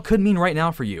 Right now could mean right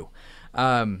now for you.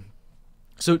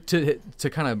 So to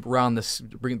kind of round this,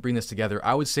 bring this together,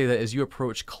 I would say that as you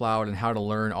approach cloud and how to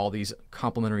learn all these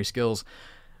complementary skills,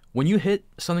 when you hit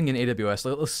something in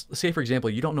AWS, let's say, for example,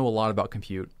 you don't know a lot about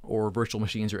compute or virtual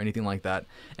machines or anything like that,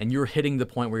 and you're hitting the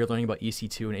point where you're learning about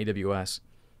EC2 and AWS,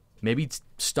 maybe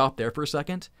stop there for a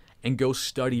second and go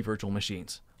study virtual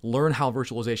machines. Learn how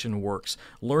virtualization works.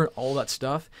 Learn all that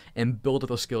stuff and build up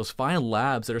those skills. Find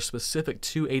labs that are specific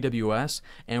to AWS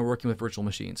and working with virtual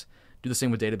machines. Do the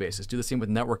same with databases. Do the same with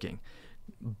networking.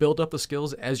 Build up the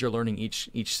skills as you're learning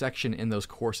each section in those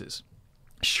courses.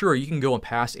 Sure, you can go and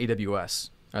pass AWS.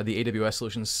 The AWS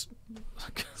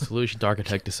Solution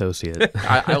Architect Associate.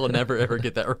 I will never, ever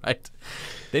get that right.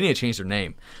 They need to change their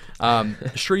name.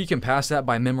 Sure, you can pass that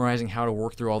by memorizing how to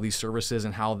work through all these services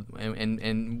and how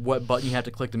and what button you have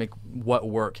to click to make what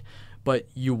work. but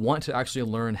you want to actually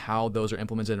learn how those are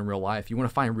implemented in real life. You want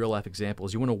to find real life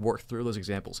examples. You want to work through those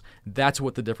examples. That's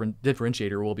what the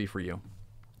differentiator will be for you.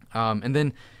 And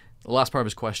then the last part of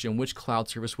his question, which cloud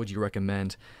service would you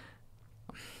recommend?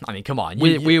 I mean, come on.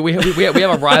 We have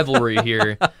a rivalry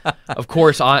here. Of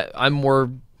course, I'm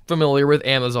more familiar with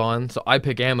Amazon, so I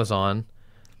pick Amazon.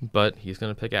 But he's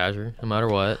going to pick Azure no matter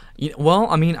what. Well,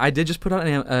 I mean, I did just put out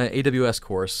an AWS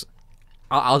course.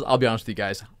 I'll be honest with you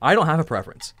guys. I don't have a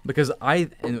preference because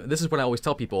and this is what I always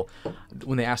tell people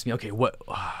when they ask me, okay, what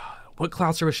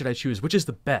cloud service should I choose? Which is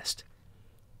the best?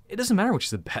 It doesn't matter which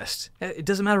is the best. It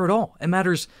doesn't matter at all. It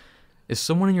matters, is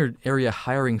someone in your area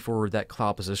hiring for that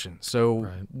cloud position? So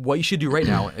what you should do right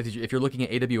now, if you're looking at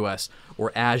AWS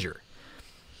or Azure,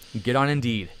 get on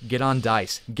Indeed, get on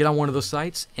Dice, get on one of those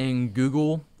sites and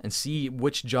Google and see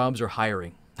which jobs are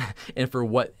hiring and for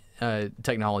what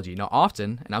technology. Now,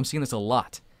 often, and I'm seeing this a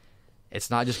lot,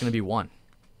 it's not just going to be one.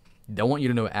 They want you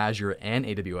to know Azure and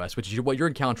AWS, which is what you're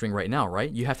encountering right now, right?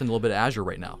 You have to know a little bit of Azure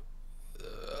right now.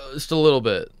 Just a little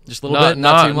bit. Just a little bit?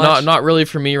 Not too much? Not really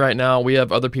for me right now. We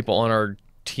have other people on our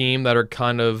team that are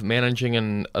kind of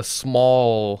managing a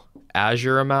small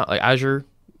Azure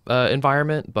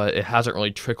environment, but it hasn't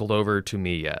really trickled over to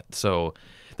me yet. So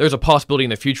there's a possibility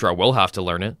in the future I will have to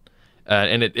learn it.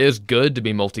 And it is good to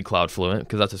be multi-cloud fluent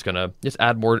because that's just gonna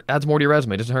adds more to your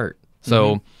resume. It doesn't hurt.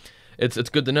 So it's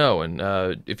good to know. And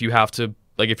if you have to,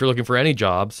 like, if you're looking for any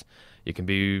jobs, you can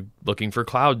be looking for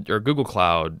cloud or Google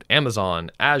Cloud, Amazon,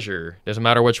 Azure. Doesn't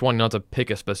matter which one. You don't have to pick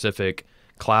a specific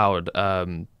cloud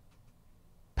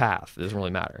path. It doesn't really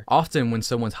matter. Often when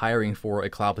someone's hiring for a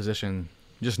cloud position,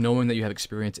 just knowing that you have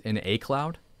experience in a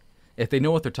cloud, if they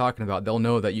know what they're talking about, they'll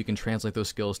know that you can translate those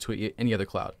skills to any other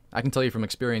cloud. I can tell you from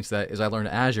experience that as I learned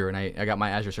Azure and I got my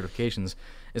Azure certifications,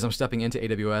 as I'm stepping into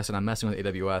AWS and I'm messing with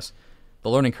AWS, the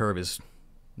learning curve is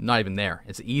not even there.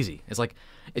 It's easy. It's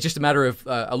just a matter of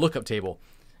a lookup table.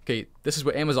 Okay, this is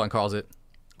what Amazon calls it.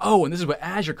 Oh, and this is what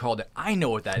Azure called it. I know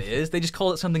what that is. They just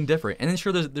call it something different. And then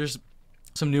sure, there's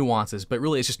some nuances, but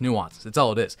really it's just nuances. That's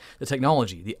all it is. The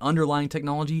technology, the underlying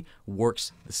technology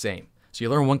works the same. So you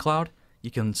learn one cloud, you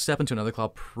can step into another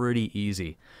cloud pretty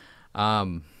easy.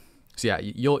 So yeah,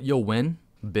 you'll win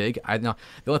big. The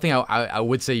only thing I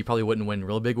would say you probably wouldn't win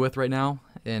real big with right now,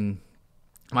 and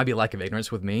it might be a lack of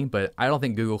ignorance with me, but I don't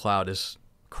think Google Cloud is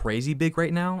crazy big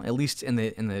right now, at least in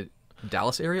the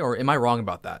Dallas area. Or am I wrong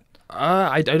about that?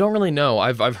 I don't really know.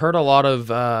 I've heard a lot of.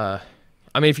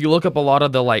 I mean, if you look up a lot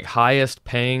of the highest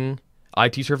paying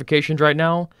IT certifications right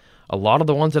now, a lot of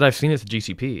the ones that I've seen is the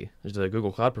GCP, is the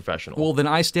Google Cloud Professional. Well, then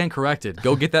I stand corrected.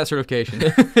 Go get that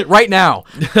certification right now.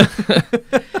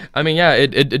 I mean, yeah,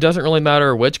 it doesn't really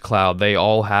matter which cloud. They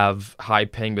all have high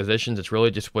paying positions. It's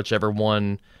really just whichever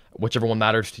one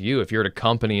matters to you. If you're at a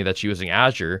company that's using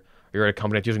Azure, or you're at a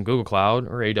company that's using Google Cloud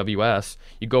or AWS,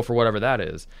 you go for whatever that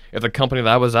is. If the company that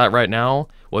I was at right now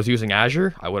was using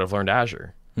Azure, I would have learned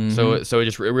Azure. Mm-hmm. So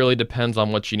it really depends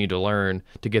on what you need to learn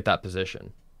to get that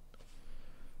position.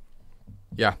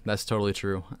 Yeah, that's totally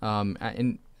true.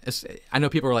 And I know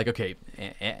people are like, okay,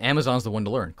 Amazon's the one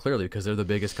to learn, clearly, because they're the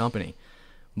biggest company.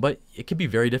 But it could be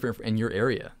very different in your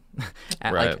area.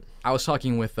 Right. I was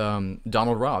talking with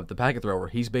Donald Robb, the packet thrower.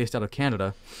 He's based out of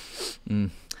Canada.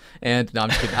 And no, I'm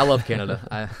just kidding. I love Canada.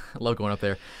 I love going up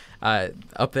there.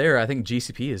 Up there, I think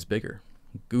GCP is bigger.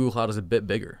 Google Cloud is a bit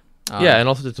bigger. Yeah, and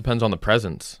also it depends on the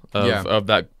presence of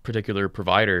that particular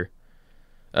provider.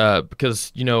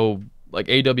 Because, like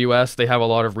AWS, they have a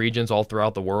lot of regions all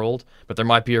throughout the world, but there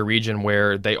might be a region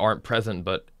where they aren't present,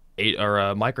 but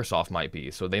Microsoft might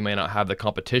be. So they may not have the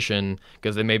competition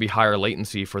because they may be higher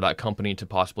latency for that company to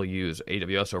possibly use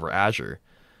AWS over Azure.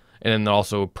 And then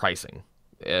also pricing.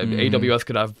 AWS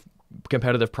could have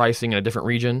competitive pricing in a different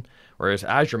region, whereas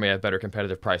Azure may have better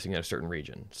competitive pricing in a certain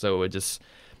region. So it's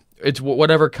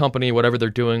whatever company, whatever they're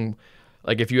doing.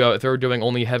 Like if they're doing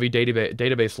only heavy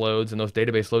database loads, and those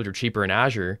database loads are cheaper in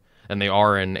Azure than they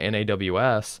are in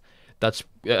AWS, that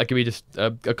could be just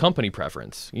a company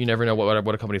preference. You never know what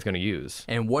a company's going to use.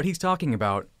 And what he's talking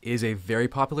about is a very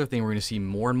popular thing we're going to see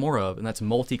more and more of, and that's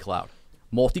multi-cloud.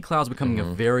 Multi-cloud is becoming a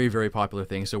very, very popular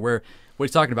thing. So what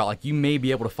he's talking about, like you may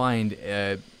be able to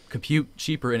find compute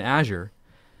cheaper in Azure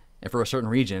and for a certain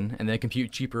region, and then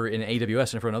compute cheaper in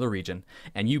AWS and for another region.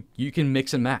 And you can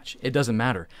mix and match. It doesn't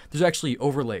matter. There's actually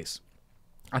overlays.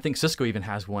 I think Cisco even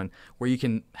has one where you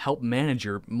can help manage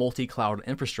your multi-cloud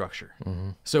infrastructure.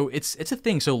 So it's a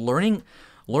thing. So learning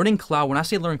cloud, when I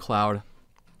say learn cloud,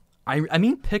 I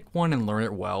mean pick one and learn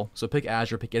it well. So pick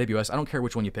Azure, pick AWS. I don't care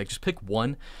which one you pick. Just pick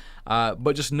one.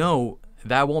 But just know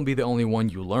that won't be the only one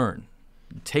you learn.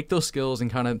 Take those skills and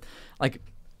kind of like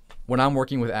when I'm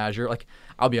working with Azure, like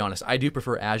I'll be honest, I do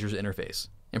prefer Azure's interface,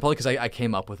 and probably because I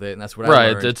came up with it, and that's what I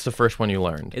learned. Right, it's the first one you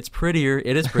learned. It's prettier.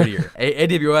 It is prettier.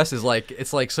 AWS is like,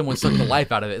 it's like someone sucked the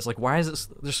life out of it. It's like, why is this?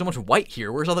 There's so much white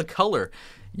here. Where's all the color?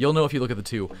 You'll know if you look at the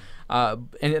two. And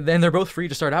then they're both free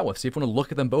to start out with. So if you want to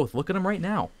look at them both, look at them right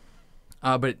now.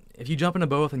 But if you jump into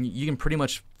both, and you can pretty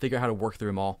much figure out how to work through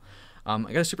them all. I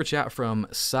got a super chat from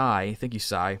Sai. Thank you,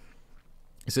 Sai.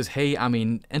 It says, hey, I'm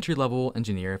an entry-level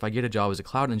engineer. If I get a job as a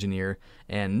cloud engineer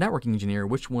and networking engineer,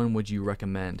 which one would you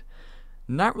recommend?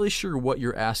 Not really sure what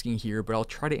you're asking here, but I'll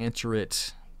try to answer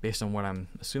it based on what I'm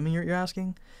assuming you're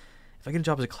asking. If I get a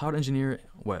job as a cloud engineer,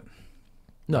 what?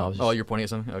 No. Oh, you're pointing at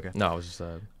something? Okay. No, I was just...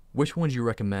 Which one would you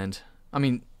recommend? I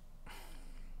mean,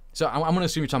 so I'm going to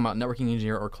assume you're talking about networking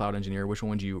engineer or cloud engineer. Which one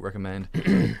would you recommend?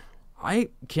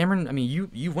 Cameron, I mean,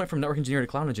 you went from network engineer to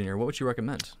cloud engineer. What would you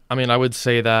recommend? I mean, I would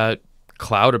say that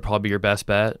cloud would probably be your best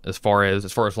bet as far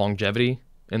as longevity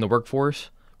in the workforce,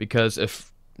 because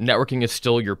if networking is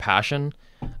still your passion,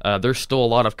 there's still a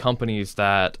lot of companies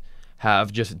that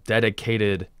have just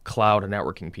dedicated cloud and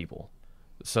networking people.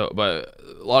 So, but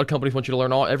a lot of companies want you to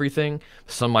learn everything.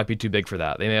 Some might be too big for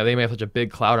that. They may have such a big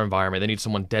cloud environment. They need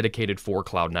someone dedicated for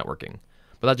cloud networking.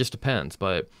 But that just depends.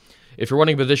 But if you're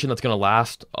wanting a position that's going to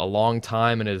last a long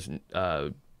time and is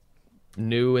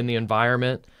new in the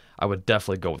environment, I would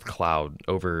definitely go with cloud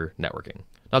over networking.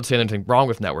 Not to say anything wrong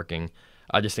with networking.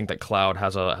 I just think that cloud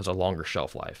has a longer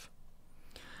shelf life.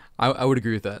 I would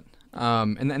agree with that.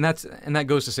 And that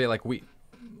goes to say, like,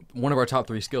 one of our top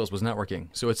 3 skills was networking.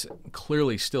 So it's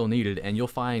clearly still needed, and you'll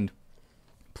find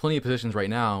plenty of positions right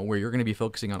now where you're going to be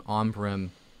focusing on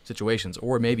on-prem situations,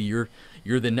 or maybe you're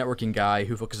the networking guy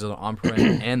who focuses on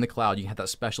on-prem and the cloud. You can have that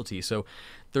specialty. So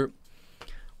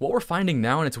what we're finding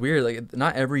now, and it's weird, like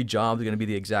not every job is going to be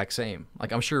the exact same.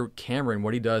 Like I'm sure Cameron,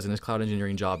 what he does in his cloud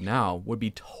engineering job now would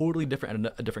be totally different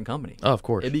at a different company. Oh, of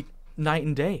course. It'd be night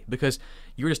and day, because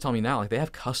you were just telling me now, like they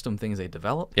have custom things they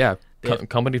develop. Yeah,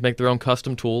 companies make their own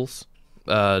custom tools.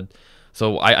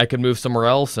 So I could move somewhere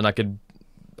else, and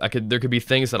there could be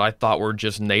things that I thought were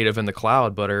just native in the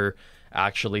cloud, but are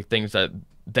actually things that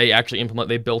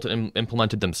they built and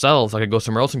implemented themselves. I could go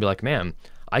somewhere else and be like, man,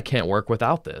 I can't work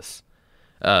without this.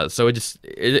 So it just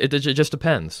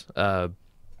depends. I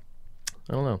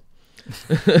don't know.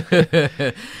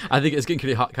 I think it's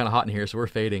getting kind of hot in here, so we're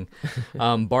fading.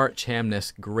 Bart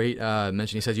Chamness, great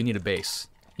mention. He says you need a base.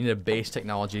 You need a base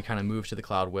technology to kind of move to the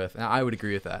cloud with. And I would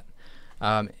agree with that.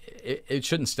 It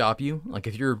shouldn't stop you. Like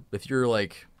if you're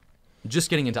like just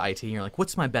getting into IT and you're like,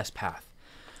 what's my best path?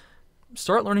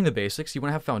 Start learning the basics. You want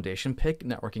to have foundation, pick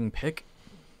networking, pick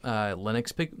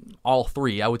Linux, pick all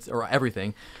 3. Or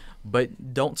everything,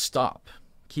 but don't stop.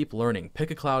 Keep learning.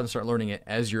 Pick a cloud and start learning it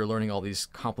as you're learning all these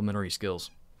complementary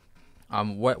skills.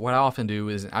 What I often do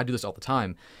is, and I do this all the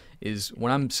time, is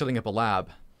when I'm setting up a lab,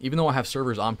 even though I have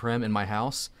servers on-prem in my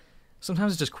house,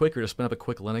 sometimes it's just quicker to spin up a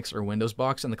quick Linux or Windows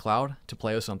box in the cloud to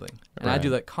play with something. And I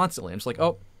do that constantly. I'm just like,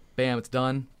 oh, bam, it's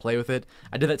done. Play with it.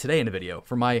 I did that today in a video.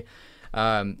 For my,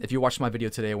 if you watched my video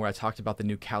today where I talked about the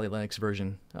new Kali Linux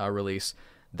version release,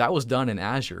 that was done in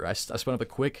Azure. I spun up a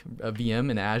quick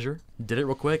VM in Azure, did it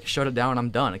real quick, shut it down, and I'm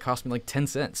done. It cost me like 10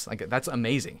 cents. Like that's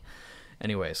amazing.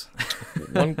 Anyways.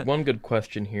 one good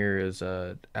question here is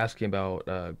asking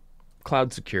about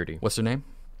cloud security. What's their name?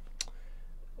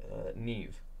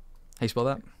 Neve. How you spell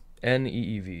that?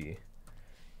 Neev.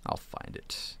 I'll find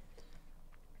it.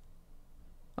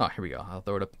 Oh, here we go. I'll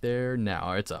throw it up there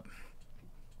now. It's up.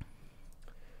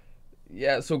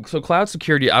 Yeah, so cloud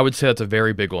security, I would say that's a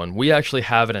very big one. We actually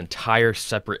have an entire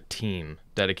separate team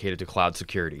dedicated to cloud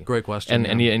security. Great question.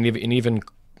 And even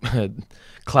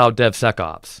cloud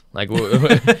DevSecOps. Like,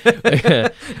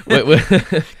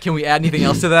 can we add anything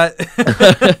else to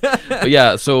that?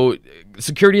 Yeah, so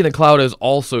security in the cloud is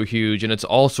also huge, and it's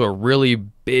also a really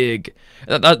big.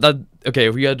 Okay,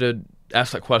 if we had to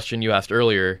ask that question you asked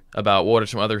earlier about what are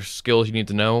some other skills you need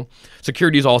to know,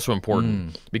 security is also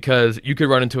important because you could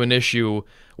run into an issue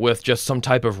with just some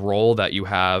type of role that you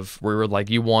have where like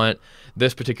you want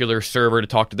this particular server to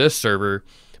talk to this server,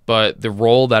 but the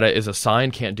role that it is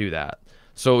assigned can't do that.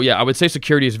 So yeah, I would say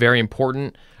security is very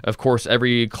important. Of course,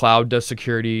 every cloud does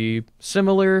security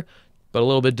similar, but a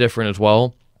little bit different as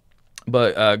well.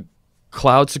 But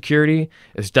cloud security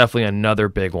is definitely another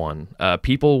big one.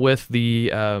 People with the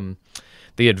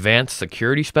advanced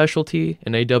security specialty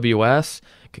in AWS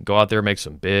can go out there and make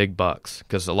some big bucks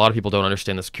because a lot of people don't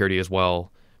understand the security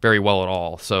very well at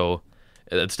all. So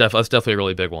that's definitely a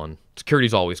really big one. Security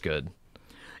is always good.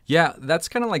 Yeah, that's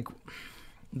kind of like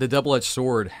the double-edged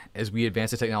sword as we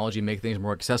advance the technology, make things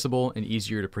more accessible and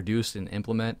easier to produce and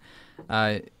implement.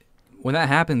 when that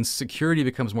happens, security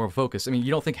becomes more of a focus. I mean,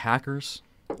 you don't think hackers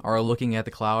are looking at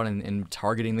the cloud and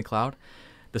targeting the cloud?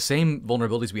 The same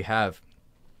vulnerabilities we have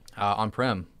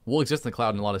on-prem will exist in the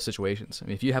cloud in a lot of situations. I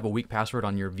mean, if you have a weak password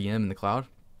on your VM in the cloud,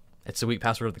 it's a weak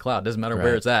password of the cloud. It doesn't matter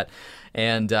where it's at.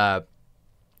 And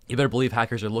you better believe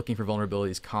hackers are looking for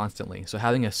vulnerabilities constantly. So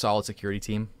having a solid security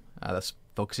team that's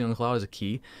focusing on the cloud is a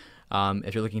key.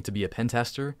 If you're looking to be a pen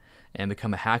tester and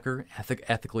become a hacker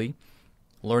ethically,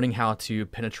 learning how to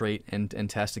penetrate and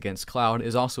test against cloud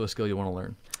is also a skill you want to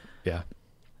learn. Yeah.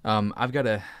 I've got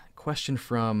a question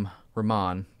from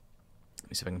Rahman. Let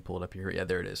me see if I can pull it up here. Yeah,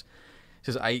 there it is.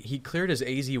 It says, he cleared his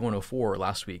AZ-104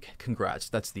 last week. Congrats.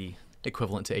 That's the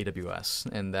equivalent to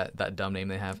AWS and that dumb name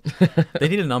they have. They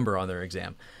need a number on their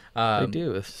exam. They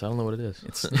do. I don't know what it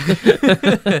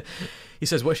is. He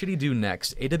says, what should he do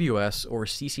next? AWS or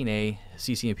CCNA,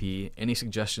 CCNP? Any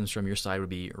suggestions from your side would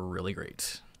be really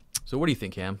great. So what do you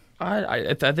think, Cam?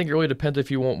 I think it really depends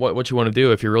if you want what you want to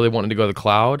do. If you're really wanting to go to the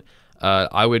cloud,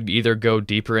 I would either go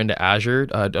deeper into Azure.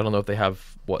 I don't know if they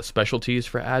have specialties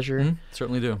for Azure.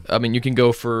 Certainly do. I mean, you can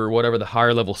go for whatever the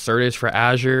higher level cert is for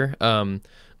Azure.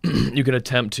 You can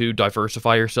attempt to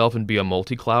diversify yourself and be a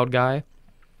multi-cloud guy.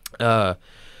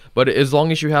 But as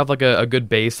long as you have like a good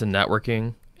base in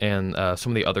networking and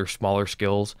some of the other smaller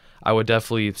skills, I would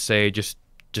definitely say just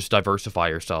diversify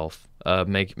yourself.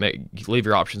 Leave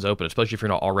your options open, especially if you're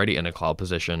not already in a cloud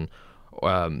position.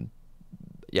 I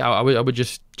would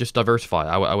just diversify.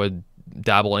 I would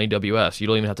dabble in AWS. You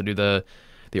don't even have to do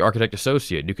the architect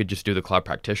associate. You could just do the cloud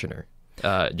practitioner,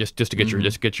 just to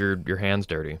get your hands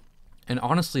dirty. And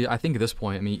honestly, I think at this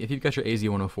point, I mean, if you've got your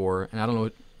AZ-104, and I don't know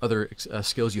what other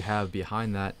skills you have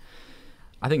behind that,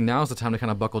 I think now's the time to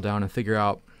kind of buckle down and figure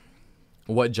out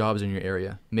what jobs in your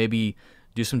area. Maybe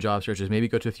do some job searches. Maybe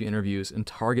go to a few interviews and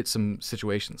target some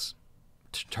situations.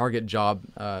 Target job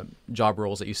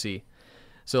roles that you see.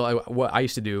 So what I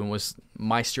used to do was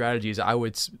my strategy is I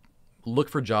would look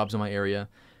for jobs in my area,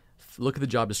 look at the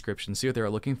job description, see what they are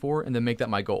looking for, and then make that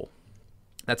my goal.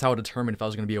 That's how I determined if I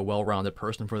was going to be a well-rounded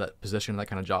person for that position, that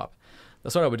kind of job.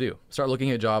 That's what I would do. Start looking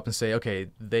at jobs and say, okay,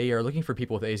 they are looking for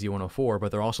people with AZ-104,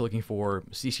 but they're also looking for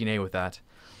CCNA with that.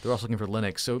 They're also looking for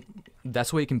Linux. So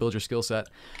that's the way you can build your skill set.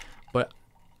 But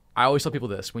I always tell people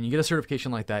this. When you get a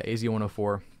certification like that,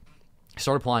 AZ-104,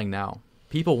 start applying now.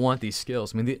 People want these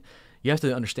skills. I mean, you have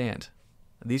to understand,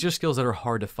 these are skills that are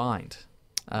hard to find.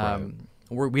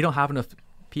 We don't have enough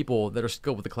people that are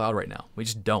skilled with the cloud right now. We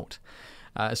just don't.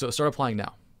 So start applying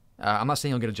now. I'm not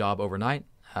saying you'll get a job overnight.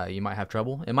 You might have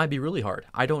trouble. It might be really hard.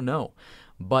 I don't know.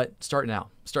 But start now.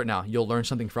 Start now. You'll learn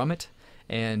something from it,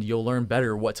 and you'll learn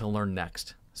better what to learn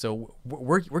next. So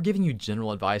we're giving you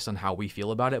general advice on how we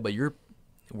feel about it, but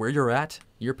where you're at,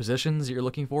 your positions that you're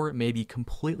looking for may be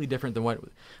completely different than what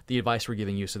the advice we're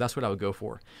giving you. So that's what I would go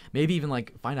for. Maybe even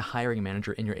like find a hiring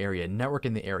manager in your area, network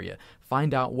in the area,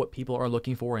 find out what people are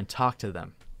looking for and talk to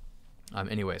them.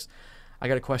 Anyways, I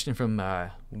got a question from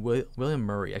William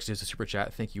Murray. Actually, it's a super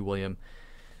chat. Thank you, William.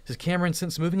 It says, Cameron,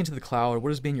 since moving into the cloud, what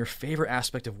has been your favorite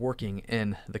aspect of working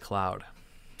in the cloud?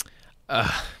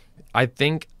 I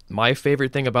think my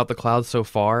favorite thing about the cloud so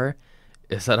far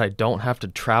is that I don't have to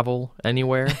travel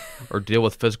anywhere or deal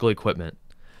with physical equipment.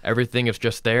 Everything is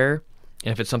just there,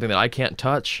 and if it's something that I can't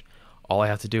touch, all I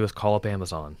have to do is call up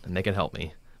Amazon, and they can help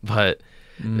me. But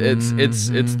it's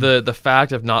the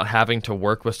fact of not having to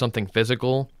work with something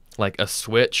physical, like a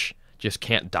switch just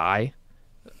can't die.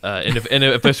 And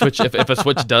if a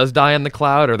switch does die in the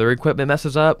cloud or their equipment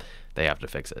messes up, they have to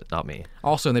fix it, not me.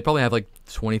 Also, and they probably have like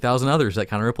 20,000 others that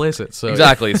kind of replace it. So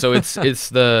exactly. So it's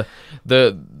the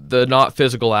not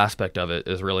physical aspect of it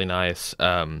is really nice.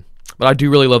 But I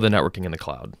do really love the networking in the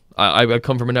cloud. I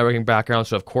come from a networking background,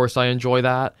 so of course I enjoy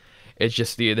that. It's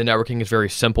just the networking is very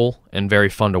simple and very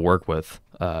fun to work with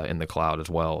in the cloud as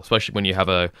well, especially when you have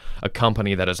a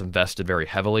company that has invested very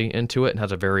heavily into it and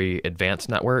has a very advanced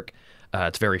network.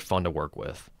 It's very fun to work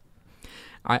with.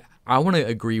 I want to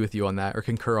agree with you on that or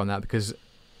concur on that because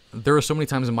there were so many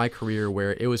times in my career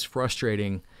where it was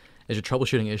frustrating as you're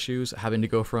troubleshooting issues, having to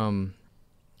go from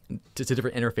to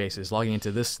different interfaces, logging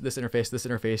into this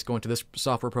interface, going to this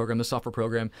software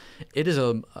program. It is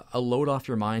a load off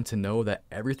your mind to know that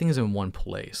everything is in one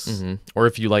place. Mm-hmm. Or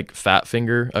if you like fat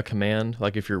finger a command,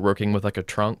 like if you're working with like a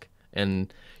trunk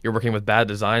and you're working with bad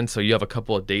design, so you have a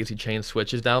couple of daisy chain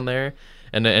switches down there,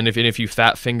 and if you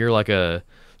fat finger like a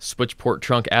switch port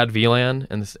trunk add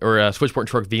VLAN or a switch port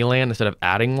trunk VLAN instead of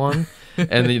adding one,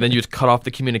 and then you just cut off the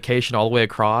communication all the way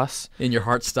across, and your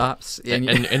heart stops, and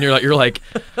you're like,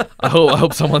 I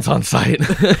hope someone's on site.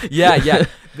 yeah.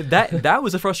 That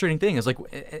was a frustrating thing. It's like,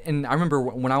 and I remember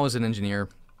when I was an engineer,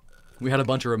 we had a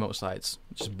bunch of remote sites,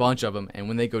 just a bunch of them, and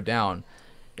when they go down,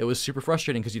 it was super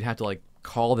frustrating because you'd have to like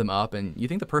call them up, and you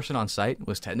think the person on site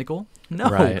was technical? No,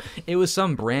 Right. it was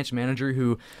some branch manager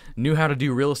who knew how to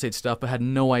do real estate stuff but had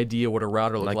no idea what a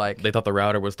router looked like. They thought the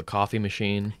router was the coffee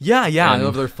machine. Yeah, And-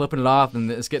 and they're flipping it off, and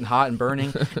it's getting hot and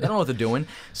burning. They don't know what they're doing.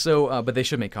 So, but they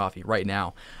should make coffee right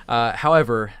now.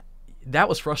 However, that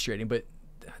was frustrating. But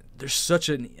there's such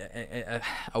a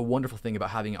wonderful thing about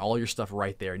having all your stuff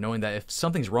right there, knowing that if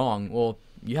something's wrong, well,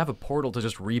 you have a portal to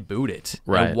just reboot it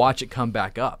Right. and watch it come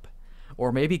back up,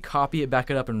 or maybe copy it, back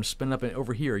it up, and spin it up and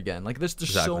over here again. Like there's so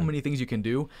Exactly. many things you can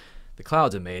do. The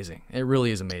cloud's amazing. It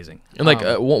really is amazing. And like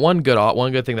one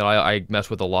good thing that I mess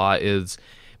with a lot is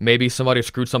maybe somebody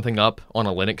screwed something up on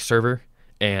a Linux server,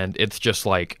 and it's just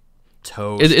like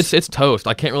Toast. it's toast.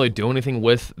 I can't really do anything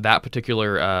with that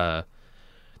particular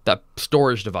that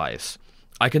storage device.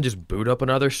 I can just boot up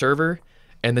another server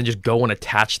and then just go and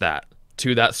attach that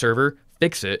to that server,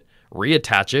 fix it,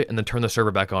 reattach it, and then turn the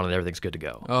server back on, and everything's good to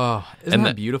go. Oh, isn't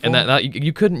that beautiful? And that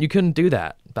you couldn't do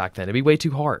that back then. It'd be way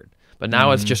too hard. But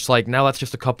now it's just like that's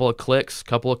just a couple of clicks,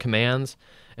 couple of commands,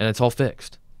 and it's all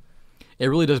fixed. It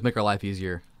really does make our life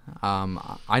easier.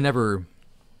 I never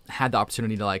had the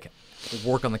opportunity to like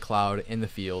work on the cloud in the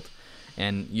field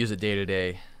and use it day to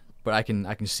day, but I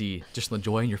can see just the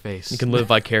joy in your face. You can live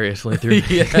vicariously through me.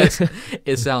 Yes,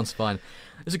 it sounds fun.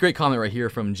 There's a great comment right here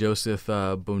from Joseph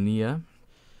Bonilla.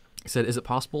 He said, "Is it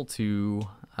possible to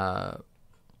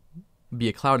be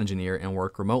a cloud engineer and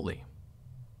work remotely?"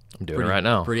 I'm doing it right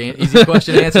now. Pretty easy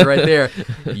question to answer right there.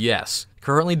 Yes,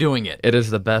 currently doing it. It is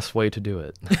the best way to do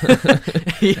it.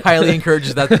 He highly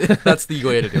encourages that. That's the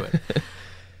way to do it.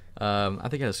 I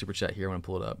think I had a super chat here. I want to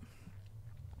pull it up.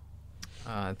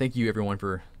 Thank you, everyone,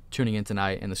 for tuning in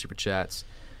tonight and the super chats.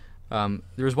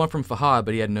 There was one from Fahad,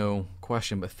 but he had no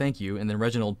question, but thank you. And then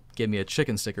Reginald gave me a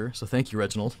chicken sticker, so thank you,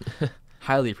 Reginald.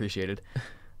 Highly appreciated.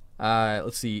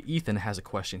 Let's see. Ethan has a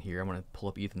question here. I'm going to pull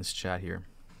up Ethan's chat here.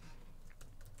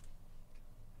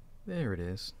 There it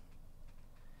is.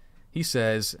 He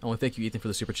says, I want to thank you, Ethan, for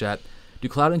the super chat. Do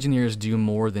cloud engineers do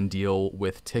more than deal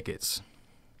with tickets?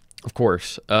 Of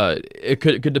course. It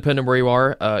could depend on where you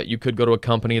are. You could go to a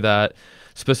company that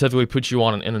specifically puts you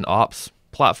on in an ops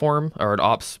platform or an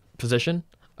ops position.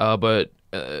 But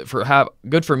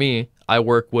good for me, I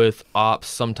work with ops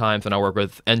sometimes, and I work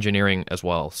with engineering as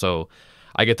well. So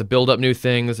I get to build up new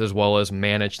things as well as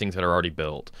manage things that are already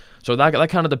built. So that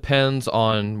kind of depends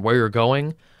on where you're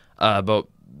going. But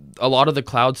a lot of the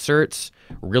cloud certs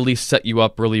really set you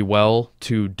up really well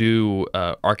to do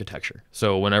architecture.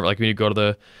 So when you go to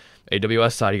the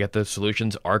AWS side, you get the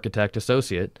Solutions Architect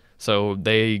Associate. So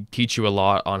they teach you a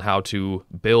lot on how to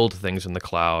build things in the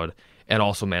cloud and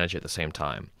also manage it at the same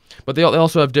time. But they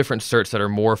also have different certs that are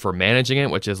more for managing it,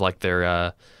 which is like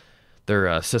their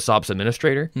SysOps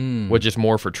Administrator, which is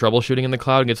more for troubleshooting in the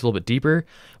cloud and gets a little bit deeper.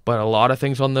 But a lot of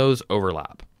things on those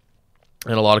overlap.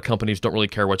 And a lot of companies don't really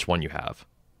care which one you have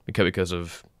because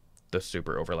of the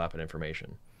super overlapping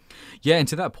information. Yeah, and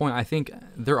to that point, I think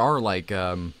there are like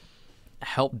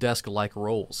help desk-like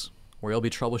roles where you'll be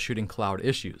troubleshooting cloud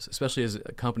issues, especially as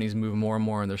companies move more and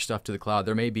more in their stuff to the cloud.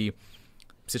 There may be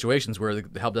situations where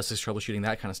the help desk is troubleshooting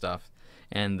that kind of stuff,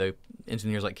 and the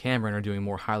engineers like Cameron are doing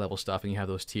more high-level stuff, and you have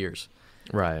those tiers.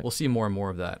 Right. We'll see more and more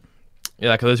of that.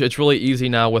 Yeah, because it's really easy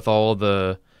now with all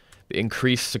the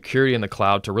increased security in the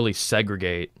cloud to really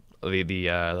segregate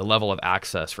the level of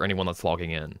access for anyone that's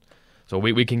logging in. So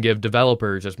we can give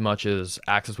developers as much as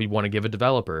access we want to give a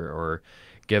developer, or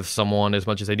give someone as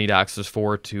much as they need access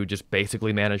for to just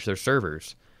basically manage their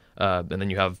servers. And then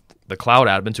you have the cloud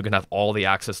admins who can have all the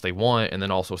access they want and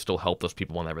then also still help those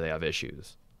people whenever they have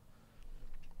issues.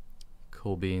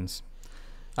 Cool beans.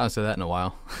 I haven't said that in a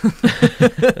while.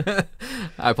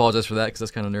 I apologize for that because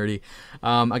that's kind of nerdy.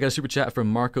 I got a super chat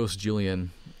from Marcos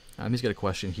Julian. He's got a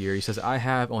question here. He says,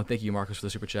 thank you, Marcos, for the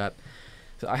super chat.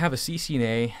 So I have a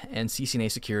CCNA and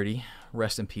CCNA security.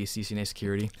 Rest in peace, CCNA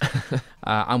security.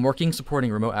 I'm working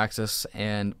supporting remote access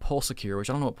and Pulse Secure, which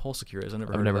I don't know what Pulse Secure is. I've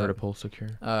never heard of Pulse Secure.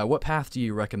 What path do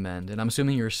you recommend? And I'm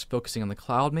assuming you're focusing on the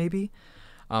cloud, maybe.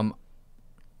 I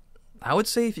would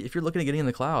say if you're looking at getting in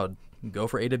the cloud, go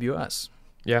for AWS.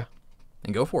 Yeah.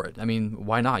 And go for it. I mean,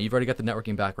 why not? You've already got the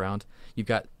networking background. You've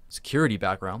got security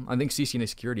background. I think CCNA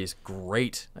security is a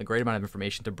great amount of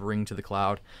information to bring to the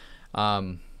cloud.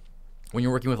 When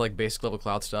you're working with like basic level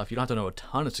cloud stuff, you don't have to know a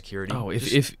ton of security. Oh,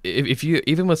 if you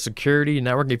even with security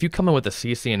networking, if you come in with a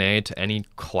CCNA to any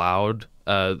cloud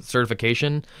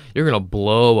certification, you're gonna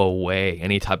blow away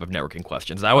any type of networking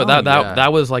questions. That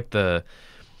was like the.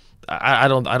 I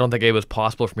don't think it was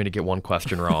possible for me to get one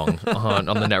question wrong on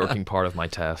the networking part of my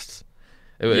tests.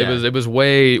 It was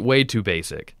way too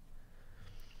basic.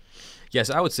 Yes,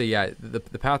 I would say,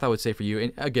 the path I would say for you,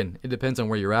 and again, it depends on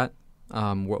where you're at,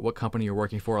 what company you're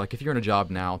working for. Like if you're in a job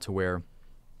now to where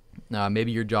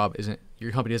maybe your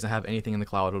company doesn't have anything in the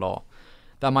cloud at all,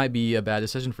 that might be a bad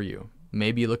decision for you.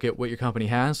 Maybe look at what your company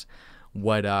has,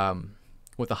 what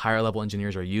the higher level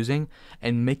engineers are using,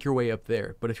 and make your way up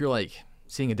there. But if you're like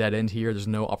seeing a dead end here, there's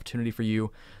no opportunity for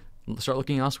you, start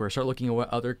looking elsewhere. Start looking at what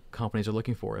other companies are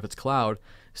looking for. If it's cloud,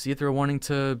 see if they're wanting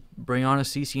to bring on a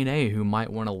CCNA who might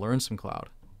want to learn some cloud.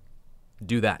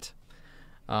 Do that.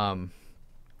 And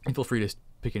feel free to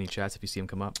pick any chats if you see them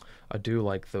come up. I do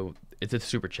like it's a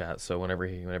super chat, so whenever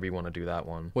you want to do that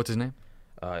one. What's his name?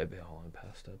 Hold on,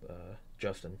 passed up.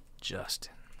 Justin.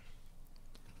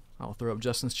 I'll throw up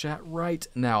Justin's chat right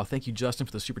now. Thank you, Justin,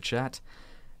 for the super chat.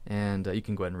 And you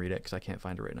can go ahead and read it because I can't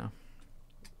find it right now.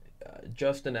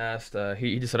 Justin asked,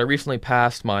 he just said, I recently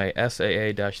passed my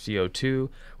SAA-CO2,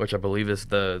 which I believe is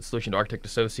the Solution Architect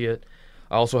Associate.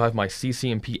 I also have my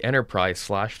CCNP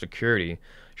Enterprise/Security.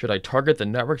 Should I target the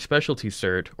Network Specialty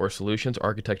Cert or Solutions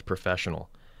Architect Professional?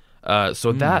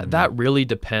 That really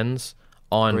depends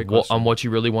on what you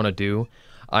really want to do.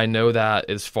 I know that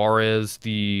as far as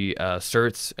the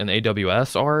certs and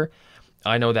AWS are,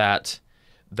 I know that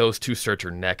those two certs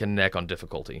are neck and neck on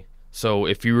difficulty. So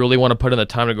if you really want to put in the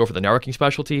time to go for the networking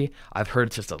specialty, I've heard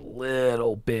it's just a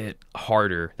little bit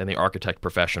harder than the Architect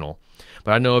Professional.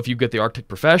 But I know if you get the Architect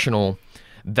Professional,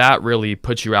 that really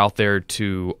puts you out there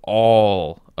to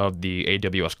all of the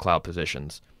AWS cloud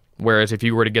positions. Whereas if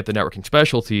you were to get the networking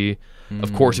specialty,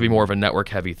 of course it'd be more of a network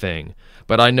heavy thing.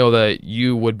 But I know that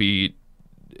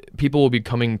people will be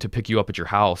coming to pick you up at your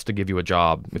house to give you a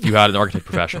job if you had an Architect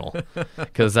Professional,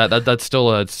 because that's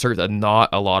still a cert that not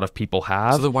a lot of people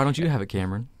have. So then why don't you have it,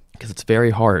 Cameron? Because it's very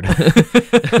hard.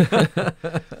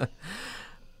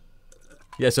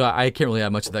 Yeah, so I can't really add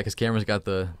much to that because Cameron's got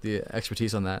the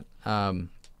expertise on that.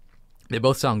 They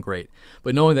both sound great,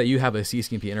 but knowing that you have a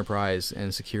CCNP Enterprise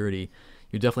and Security,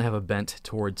 you definitely have a bent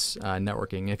towards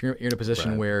networking. If you're in a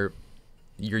position where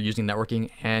you're using networking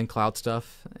and cloud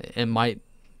stuff, it might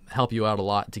help you out a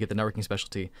lot to get the networking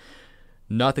specialty.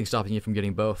 Nothing stopping you from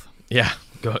getting both. Yeah,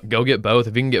 go get both.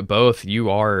 If you can get both, you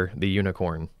are the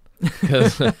unicorn.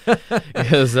 Because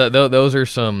those are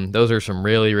some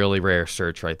really, really rare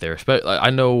certs right there. But I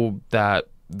know that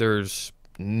there's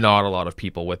not a lot of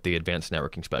people with the advanced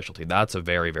networking specialty. That's a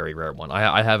very, very rare one.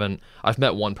 I've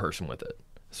met one person with it.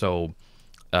 So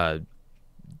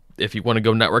if you want to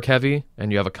go network heavy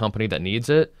and you have a company that needs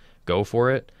it, go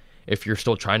for it. If you're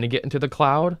still trying to get into the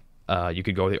cloud, you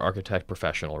could go the Architect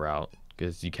Professional route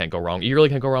because you can't go wrong. You really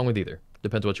can't go wrong with either.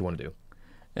 Depends what you want to do.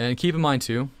 And keep in mind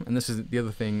too, and this is the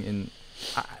other thing.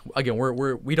 Again,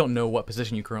 we don't know what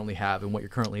position you currently have and what you're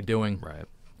currently doing. Right.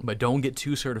 But don't get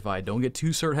too certified. Don't get too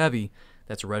cert heavy.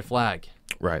 That's a red flag.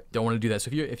 Right. Don't want to do that.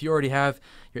 So if you already have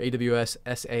your AWS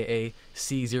SAA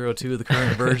C02, the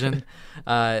current version,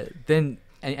 then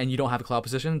and you don't have a cloud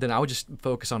position, then I would just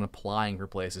focus on applying for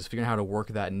places, figuring out how to work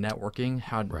that networking,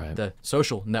 the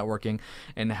social networking,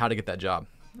 and how to get that job.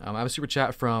 I have a super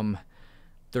chat from,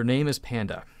 their name is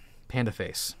Panda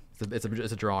Face. It's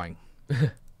a drawing.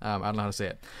 I don't know how to say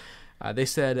it. They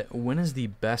said, when is the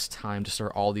best time to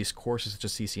start all these courses such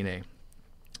as CCNA?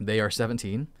 They are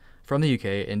 17, from the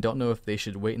UK, and don't know if they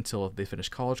should wait until they finish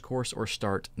college course or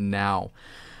start now.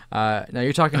 Now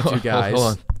you're talking to two guys.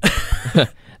 Hold on.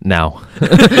 Now.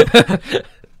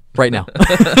 Right now.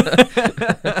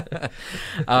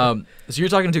 So you're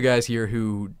talking to two guys here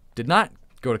who did not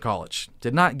go to college,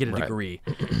 did not get a degree,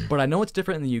 but I know it's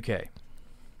different in the UK.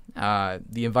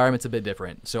 The environment's a bit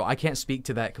different, so I can't speak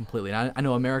to that completely. And I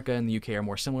know America and the UK are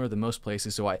more similar than most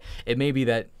places, so it may be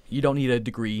that you don't need a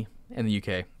degree in the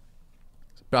UK.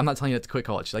 But I'm not telling you to quit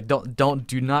college. Like,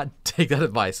 do not take that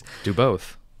advice. Do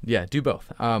both. Yeah, do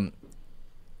both.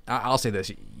 I'll say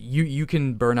this: you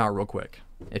can burn out real quick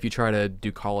if you try to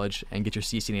do college and get your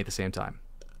CCNA at the same time.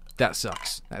 That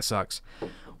sucks.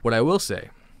 What I will say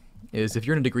is, if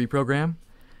you're in a degree program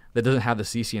that doesn't have the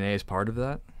CCNA as part of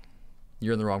that,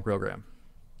 you're in the wrong program.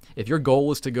 If your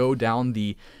goal is to go down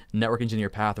the network engineer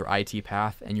path or IT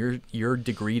path, and your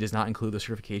degree does not include the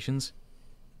certifications,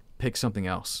 pick something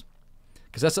else.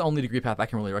 Because that's the only degree path I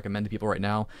can really recommend to people right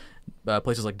now.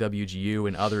 Places like WGU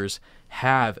and others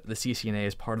have the CCNA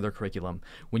as part of their curriculum.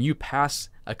 When you pass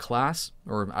a class,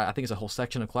 or I think it's a whole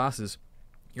section of classes,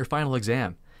 your final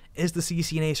exam is the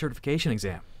CCNA certification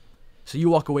exam. So you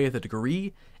walk away with a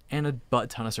degree and a butt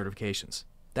ton of certifications.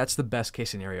 That's the best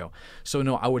case scenario. So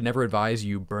no, I would never advise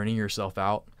you burning yourself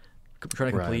out,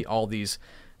 trying to complete all these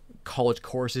college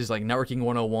courses like Networking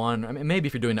 101. I mean, maybe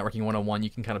if you're doing Networking 101, you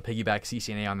can kind of piggyback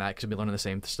CCNA on that because you'll be learning the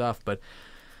same stuff. But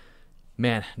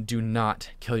man, do not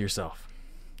kill yourself.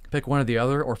 Pick one or the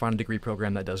other, or find a degree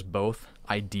program that does both.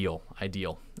 Ideal.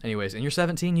 Anyways, and you're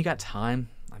 17, you got time.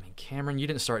 I mean, Cameron, you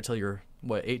didn't start till you're,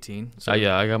 what, 18? So,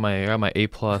 Yeah, I got my A+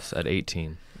 at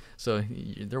 18. So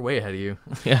they're way ahead of you.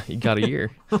 Yeah, you got a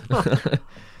year.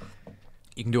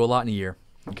 You can do a lot in a year.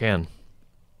 You can.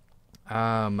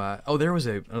 There was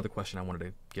another question I wanted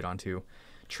to get onto.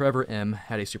 Trevor M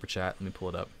had a super chat. Let me pull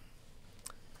it up.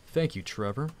 Thank you,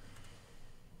 Trevor.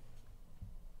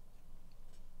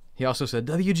 He also said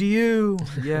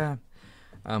WGU. Yeah.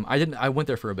 I went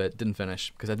there for a bit, didn't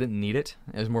finish because I didn't need it.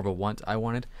 It was more of a want I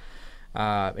wanted.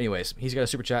 Anyways, he's got a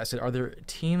super chat. Said, are there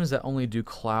teams that only do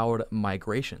cloud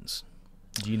migrations?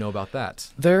 Do you know about that?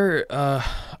 There, a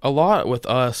lot with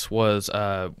us was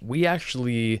we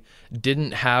actually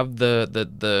didn't have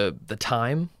the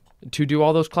time to do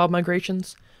all those cloud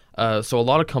migrations. So a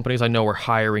lot of companies I know are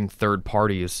hiring third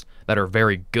parties that are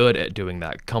very good at doing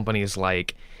that. Companies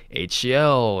like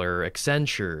HCL or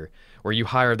Accenture, where you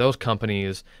hire those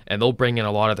companies and they'll bring in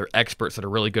a lot of their experts that are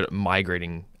really good at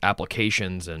migrating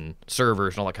applications and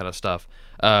servers and all that kind of stuff.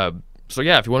 So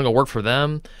yeah, if you want to go work for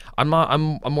them, I'm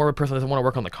more of a person that doesn't want to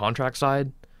work on the contract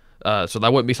side. So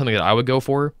that wouldn't be something that I would go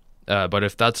for. But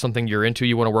if that's something you're into,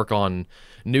 you want to work on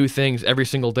new things every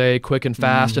single day, quick and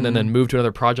fast, and then move to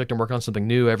another project and work on something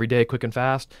new every day, quick and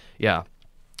fast. Yeah.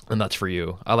 And that's for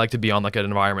you. I like to be on like an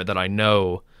environment that I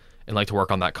know and like to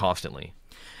work on that constantly.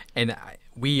 And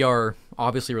we are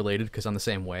obviously related because I'm the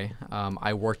same way.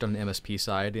 I worked on the MSP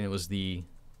side, and it was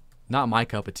not my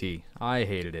cup of tea. I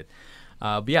hated it.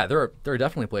 But yeah, there are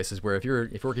definitely places where if you're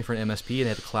working for an MSP and they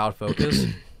have a cloud focus,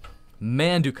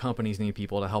 man, do companies need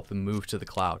people to help them move to the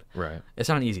cloud. Right. It's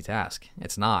not an easy task.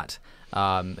 It's not.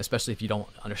 Especially if you don't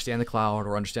understand the cloud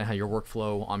or understand how your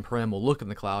workflow on-prem will look in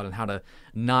the cloud and how to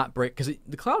not break. Because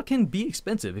the cloud can be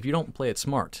expensive if you don't play it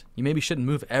smart. You maybe shouldn't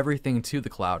move everything to the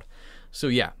cloud. So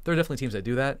yeah, there are definitely teams that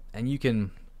do that, and you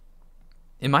can.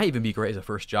 It might even be great as a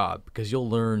first job because you'll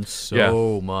learn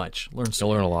so much. You'll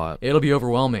learn a lot. It'll be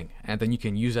overwhelming, and then you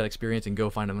can use that experience and go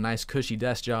find a nice, cushy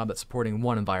desk job that's supporting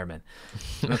one environment.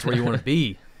 And that's where you want to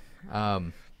be.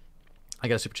 I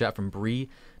got a super chat from Bree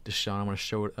Deshawn. I want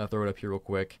to throw it up here real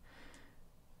quick.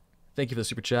 Thank you for the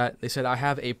super chat. They said, I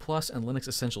have a Plus and Linux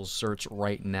Essentials certs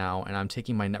right now, and I'm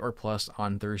taking my Network Plus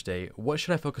on Thursday. What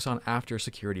should I focus on after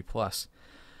Security Plus?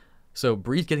 So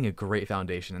Bree's getting a great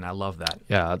foundation, and I love that.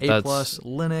 Yeah, A Plus,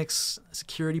 Linux,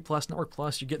 Security Plus, Network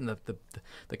Plus. You're getting the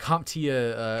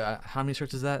CompTIA. How many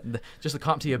certs is that? Just the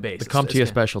CompTIA base. The CompTIA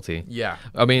specialty. Yeah.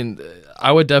 I mean,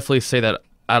 I would definitely say that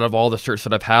out of all the certs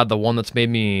that I've had, the one that's made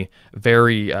me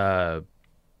very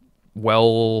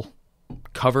well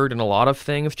covered in a lot of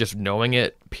things, just knowing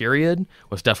it, period,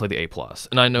 was definitely the A Plus.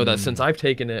 And I know that since I've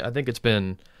taken it, I think it's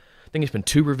been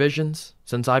 2 revisions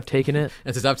since I've taken it.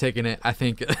 And since I've taken it, I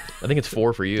think it's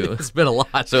 4 for you. It's been a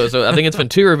lot. So I think it's been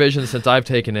 2 revisions since I've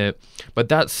taken it, but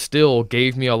that still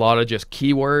gave me a lot of just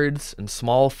keywords and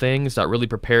small things that really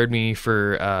prepared me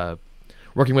for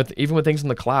working with things in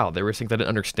the cloud. There were things I didn't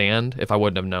understand if I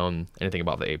wouldn't have known anything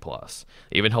about the A+. It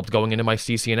even helped going into my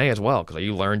CCNA as well because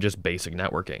you learn just basic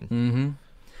networking. Mm-hmm.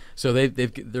 So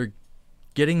they're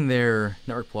getting their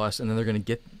Network Plus, and then they're going to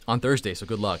get on Thursday, so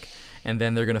good luck. And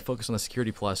then they're going to focus on the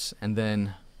Security Plus, and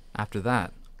then after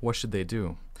that, what should they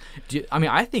do?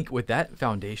 I think with that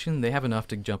foundation, they have enough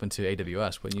to jump into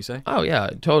AWS, wouldn't you say? Oh yeah,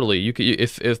 totally. You could,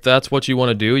 if that's what you want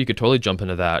to do, you could totally jump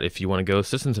into that. If you want to go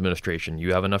systems administration,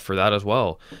 you have enough for that as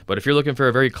well. But if you're looking for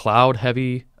a very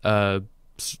cloud-heavy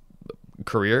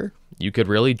career, you could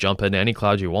really jump into any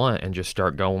cloud you want and just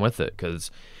start going with it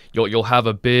because you'll have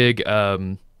a big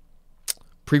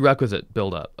prerequisite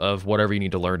buildup of whatever you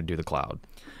need to learn to do the cloud.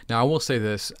 Now, I will say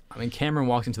this. Cameron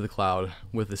walked into the cloud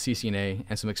with the CCNA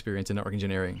and some experience in network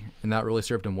engineering, and that really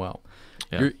served him well.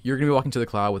 Yeah. You're going to be walking to the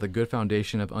cloud with a good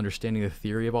foundation of understanding the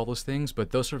theory of all those things,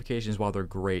 but those certifications, while they're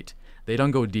great, they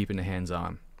don't go deep into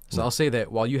hands-on. So I'll say that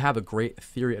while you have a great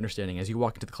theory understanding, as you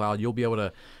walk into the cloud, you'll be able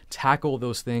to tackle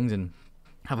those things and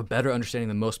have a better understanding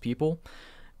than most people.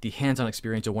 The hands-on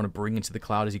experience you'll want to bring into the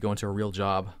cloud as you go into a real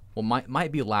job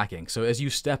might be lacking. So as you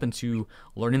step into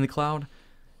learning the cloud,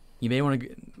 you may want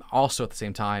to also at the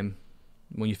same time,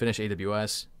 when you finish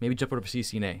AWS, maybe jump over to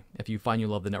CCNA if you find you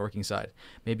love the networking side.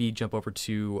 Maybe jump over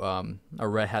to a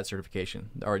Red Hat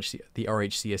certification, the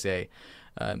RHCSA.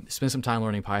 Spend some time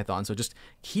learning Python. So just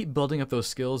keep building up those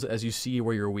skills as you see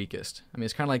where you're weakest.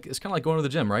 It's kind of like going to the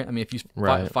gym, right? If you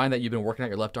find that you've been working out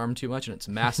your left arm too much and it's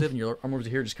massive and your arm over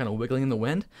here just kind of wiggling in the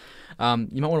wind,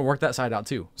 you might want to work that side out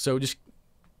too. So just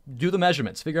do the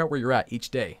measurements, figure out where you're at each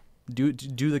day, do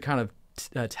the kind of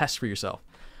test for yourself.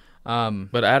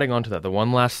 But adding on to that, the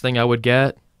one last thing I would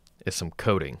get is some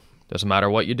coding. Doesn't matter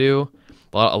what you do.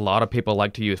 A lot of people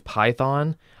like to use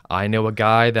Python. I know a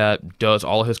guy that does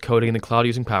all his coding in the cloud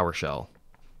using PowerShell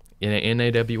in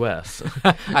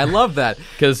AWS. I love that.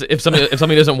 Because if something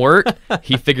doesn't work,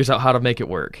 he figures out how to make it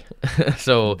work.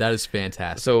 So that is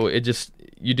fantastic. So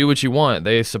you do what you want.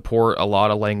 They support a lot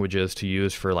of languages to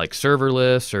use for like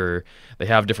serverless, or they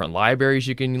have different libraries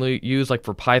you can use. Like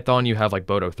for Python, you have like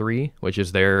Boto 3, which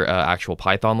is their actual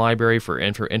Python library for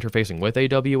interfacing with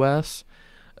AWS.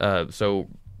 So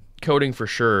coding for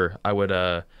sure, I would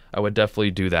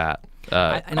definitely do that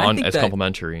as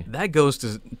complementary. That goes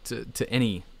to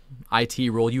any IT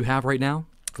role you have right now,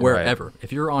 wherever. Right.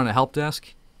 If you're on a help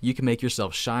desk, you can make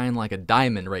yourself shine like a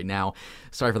diamond right now.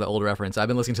 Sorry for the old reference. I've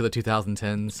been listening to the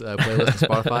 2010s playlist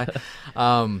on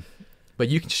Spotify. But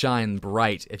you can shine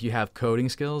bright if you have coding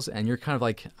skills, and you're kind of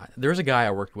like, there's a guy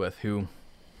I worked with who,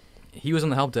 he was on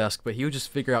the help desk, but he would just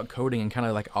figure out coding and kind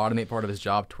of like automate part of his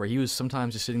job to where he was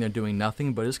sometimes just sitting there doing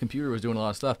nothing, but his computer was doing a lot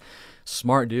of stuff.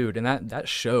 Smart dude, and that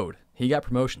showed. He got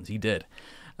promotions. He did.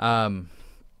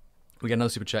 We got another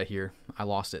super chat here. I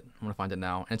lost it. I'm going to find it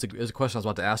now. And it's a question I was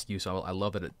about to ask you, so I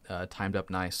love that it timed up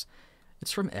nice.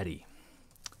 It's from Eddie.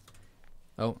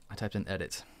 Oh, I typed in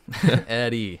edit.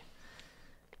 Eddie.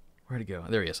 Where'd it go?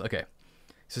 There he is. Okay.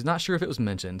 He says, not sure if it was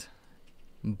mentioned,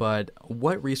 but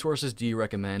what resources do you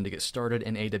recommend to get started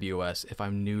in AWS if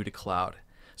I'm new to cloud?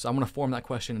 So I'm going to form that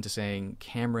question into saying,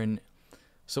 Cameron,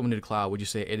 someone new to cloud, would you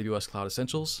say AWS Cloud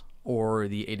Essentials or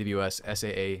the AWS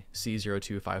SAA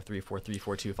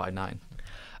C0253434259?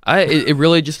 It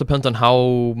really just depends on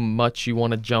how much you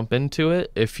want to jump into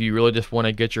it. If you really just want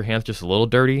to get your hands just a little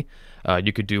dirty,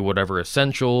 you could do whatever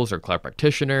Essentials or Cloud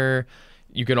Practitioner.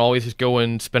 You can always just go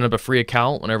and spin up a free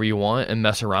account whenever you want and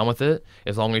mess around with it.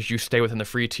 As long as you stay within the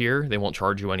free tier, they won't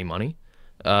charge you any money.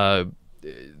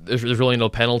 There's really no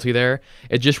penalty there.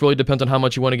 It just really depends on how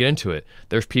much you want to get into it.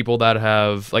 There's people that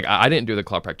have, like I didn't do the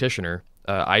Cloud Practitioner.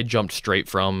 I jumped straight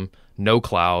from no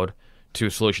cloud to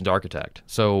solutions architect.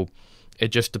 So it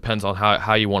just depends on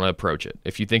how you want to approach it.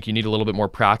 If you think you need a little bit more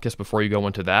practice before you go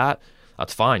into that,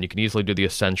 that's fine. You can easily do the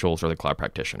Essentials or the Cloud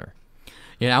Practitioner.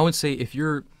 Yeah, I would say if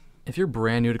you're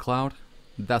brand new to cloud,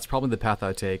 that's probably the path I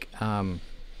would take.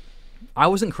 I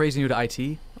wasn't crazy new to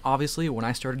IT, obviously, when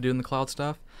I started doing the cloud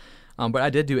stuff. But I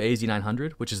did do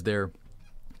AZ900, which is their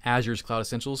Azure's Cloud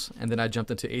Essentials, and then I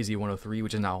jumped into AZ103,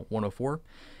 which is now 104,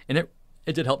 and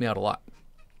it did help me out a lot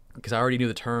because I already knew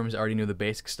the terms, I already knew the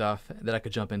basic stuff that I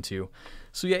could jump into.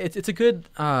 So yeah, it's a good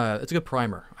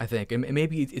primer, I think, and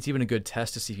maybe it's even a good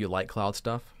test to see if you like cloud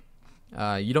stuff.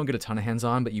 You don't get a ton of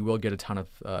hands-on, but you will get a ton of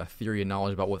theory and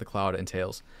knowledge about what the cloud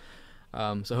entails. So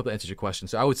I hope that answers your question.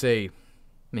 So I would say,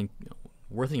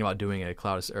 we're thinking about doing a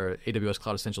cloud or AWS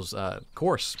Cloud Essentials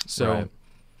course. So right.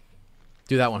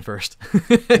 Do that one first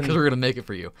because we're going to make it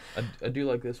for you. I do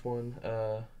like this one.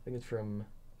 I think it's from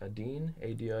Adin,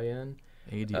 A-D-I-N.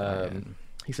 A-D-I-N.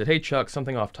 He said, hey, Chuck,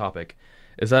 something off topic.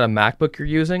 Is that a MacBook you're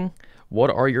using? What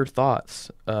are your thoughts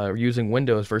using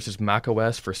Windows versus Mac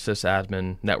OS for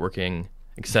sysadmin, networking,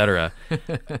 etc.?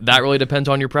 That really depends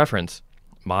on your preference.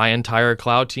 My entire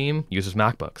cloud team uses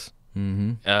MacBooks.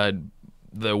 Mm-hmm.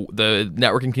 The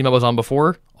networking team I was on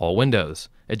before, all Windows.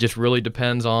 It just really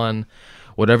depends on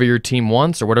whatever your team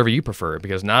wants or whatever you prefer,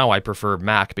 because now I prefer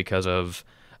Mac because of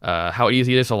how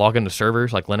easy it is to log into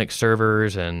servers like Linux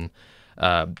servers and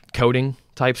coding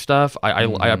type stuff.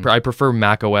 I prefer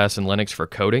Mac OS and Linux for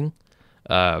coding,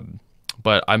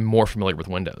 but I'm more familiar with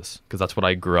Windows because that's what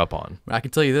I grew up on. I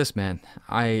can tell you this, man.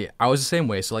 I was the same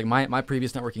way. So like my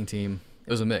previous networking team, it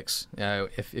was a mix.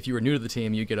 If you were new to the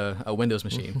team, you get a Windows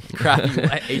machine, crappy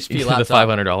HP laptop. The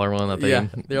 $500 one that they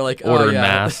they're like, order in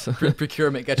mass.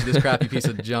 Procurement got you this crappy piece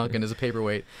of junk and is a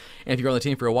paperweight. And if you were on the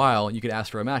team for a while, you could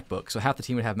ask for a MacBook. So half the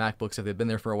team would have MacBooks if they'd been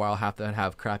there for a while. Half would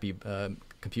have crappy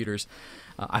computers.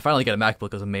 I finally got a MacBook.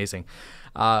 It was amazing.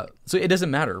 So it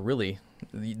doesn't matter really.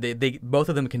 They both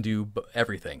of them can do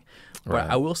everything. Right.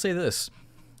 But I will say this: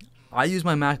 I use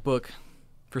my MacBook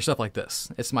for stuff like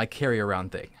this. It's my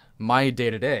carry-around thing. My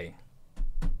day-to-day,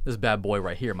 this bad boy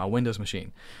right here, my Windows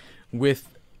machine.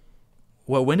 With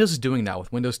what Windows is doing now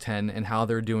with Windows 10 and how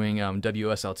they're doing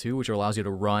WSL2, which allows you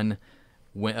to run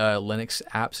Linux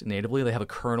apps natively, they have a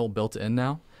kernel built in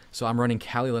now. So I'm running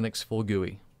Kali Linux full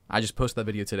GUI. I just posted that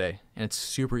video today, and it's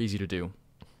super easy to do.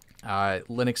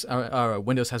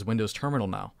 Windows has Windows Terminal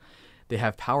now. They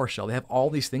have PowerShell. They have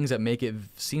all these things that make it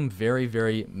seem very,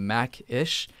 very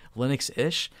Mac-ish,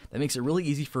 Linux-ish. That makes it really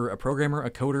easy for a programmer,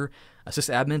 a coder, a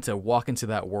sysadmin to walk into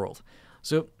that world.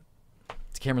 So,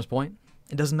 to Cameron's point,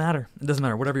 It doesn't matter. It doesn't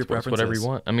matter. Whatever your preference Whatever is. you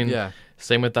want. I mean, Yeah.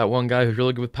 same with that one guy who's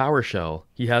really good with PowerShell.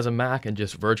 He has a Mac and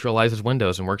just virtualizes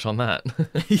Windows and works on that.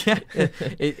 Yeah.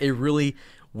 It really,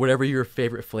 whatever your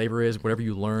favorite flavor is, whatever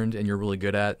you learned and you're really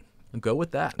good at, go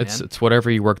with that, man. It's whatever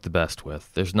you work the best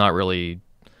with. There's not really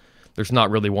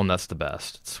one that's the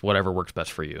best. It's whatever works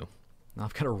best for you. Now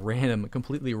I've got a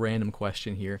completely random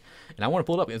question here, and I want to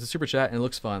pull it up. It's a super chat, and it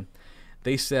looks fun.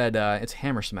 They said it's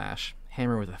Hammer Smash,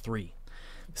 Hammer with a 3.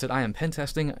 They said, I am pen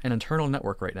testing an internal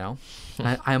network right now.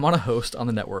 I am on a host on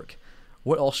the network.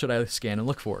 What else should I scan and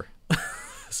look for?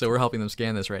 So we're helping them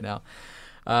scan this right now.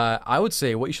 I would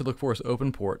say what you should look for is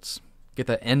open ports. Get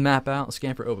that Nmap out,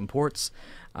 scan for open ports.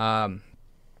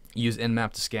 Use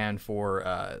Nmap to scan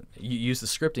for, use the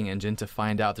scripting engine to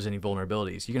find out if there's any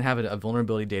vulnerabilities. You can have a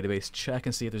vulnerability database, check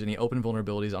and see if there's any open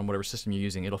vulnerabilities on whatever system you're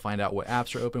using. It'll find out what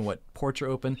apps are open, what ports are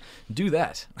open. Do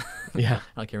that. Yeah.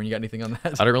 I don't care when you got anything on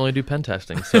that. I don't really do pen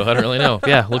testing, so I don't really know.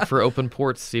 Yeah, look for open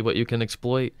ports, see what you can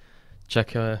exploit.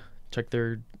 Check their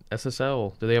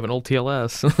SSL. Do they have an old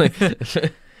TLS?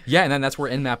 Yeah, and then that's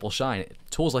where Nmap will shine.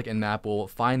 Tools like Nmap will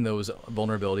find those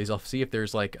vulnerabilities. I'll see if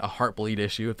there's like a heartbleed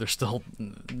issue, if they're still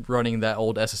running that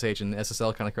old SSH and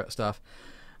SSL kind of stuff.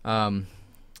 Yeah,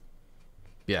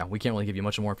 we can't really give you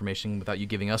much more information without you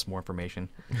giving us more information.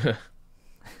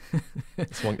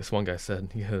 This one guy said,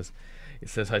 he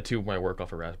says, I do my work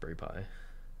off a Raspberry Pi.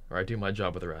 Or I do my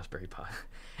job with a Raspberry Pi.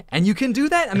 And you can do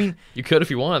that? I mean, you could if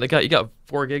you want. You got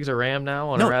 4 gigs of RAM now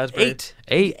on a Raspberry.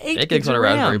 8 gigs on a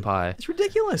Raspberry Pi. It's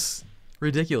ridiculous.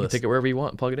 You take it wherever you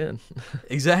want and plug it in.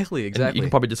 Exactly. And you can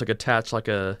probably just attach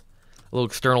a little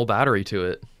external battery to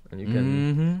it, and you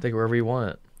can take it wherever you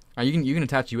want. You can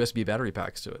attach USB battery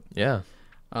packs to it. Yeah.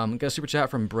 Got a super chat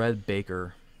from Bread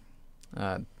Baker.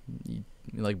 You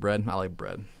like bread? I like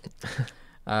bread.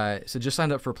 So just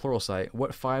signed up for Pluralsight.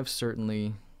 What 5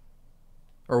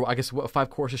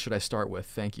 courses should I start with?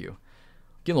 Thank you.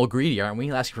 Getting a little greedy, aren't we?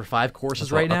 Asking for 5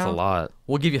 courses now? That's a lot.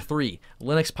 We'll give you 3.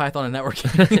 Linux, Python, and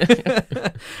networking.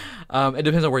 It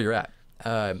depends on where you're at.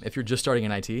 If you're just starting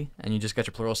in IT and you just got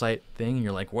your Pluralsight thing and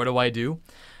you're like, what do I do?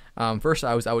 First,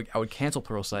 I would cancel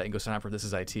Pluralsight and go sign up for This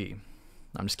Is IT.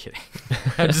 I'm just kidding.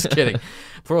 I'm just kidding.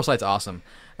 Pluralsight's awesome.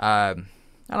 I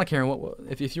don't care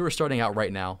if you were starting out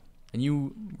right now and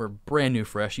you were brand new,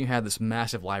 fresh, you had this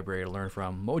massive library to learn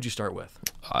from, what would you start with?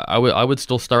 I would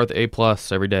still start with A+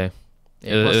 every day.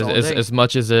 A+ all day. As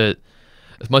much as it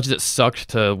sucked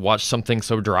to watch something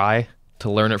so dry,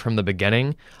 to learn it from the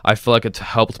beginning, I feel like it's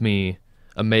helped me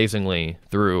amazingly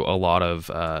through a lot of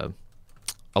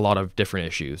different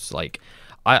issues. Like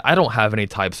I don't have any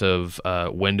types of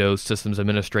Windows systems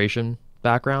administration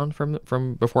background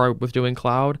from before I was doing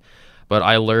cloud. But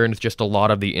I learned just a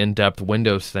lot of the in-depth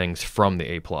Windows things from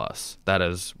the A+. That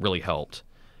has really helped.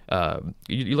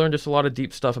 You learn just a lot of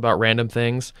deep stuff about random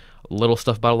things, little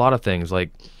stuff about a lot of things,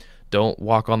 like don't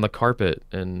walk on the carpet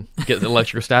and get the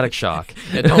electrostatic shock.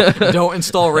 Yeah, don't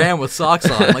install RAM with socks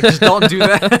on. Like, just don't do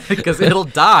that because it'll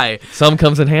die. Some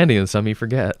comes in handy and some you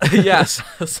forget. Yes.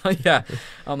 So, yeah.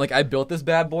 I built this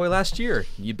bad boy last year.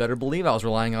 You better believe I was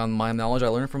relying on my knowledge I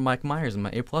learned from Mike Myers in my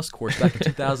A+ course back in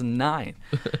 2009.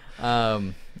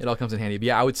 It all comes in handy. But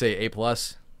yeah, I would say A+,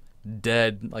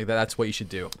 dead. Like that's what you should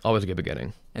do. Always a good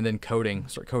beginning. And then coding.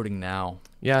 Start coding now.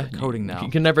 Yeah, coding now. You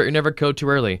can never code too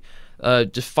early.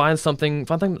 Just find something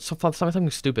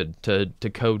stupid to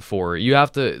code for.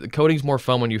 Coding's more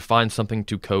fun when you find something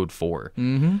to code for.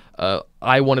 Mm-hmm.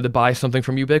 I wanted to buy something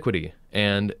from Ubiquiti,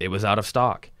 and it was out of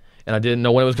stock, and I didn't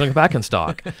know when it was going to come back in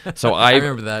stock. So I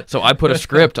remember that. So I put a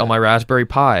script on my Raspberry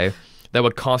Pi that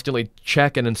would constantly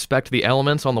check and inspect the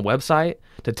elements on the website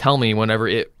to tell me whenever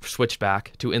it switched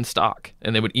back to in stock,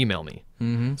 and they would email me.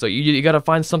 Mm-hmm. So you got to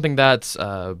find something that's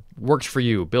works for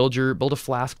you. Build a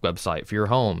Flask website for your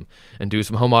home and do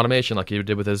some home automation like you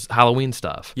did with his Halloween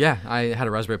stuff. Yeah, I had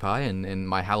a Raspberry Pi and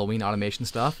my Halloween automation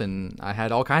stuff, and I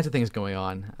had all kinds of things going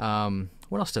on.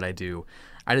 What else did I do?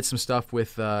 I did some stuff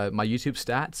with my YouTube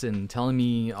stats and telling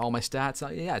me all my stats.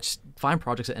 Yeah, just find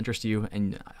projects that interest you,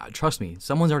 and trust me,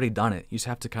 someone's already done it. You just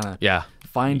have to kind of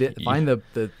find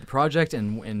the project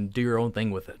and do your own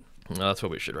thing with it. Well, that's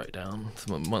what we should write down.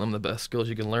 One of the best skills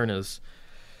you can learn is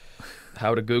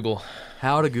how to Google.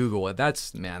 How to Google.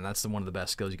 That's one of the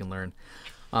best skills you can learn.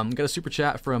 Got a super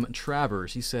chat from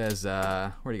Travers. He says,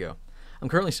 where'd he go? I'm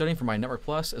currently studying for my Network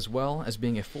Plus as well as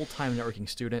being a full-time networking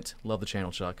student. Love the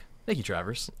channel, Chuck. Thank you,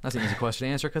 Travers. That's an easy question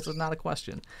to answer because it's not a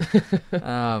question. We got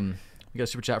a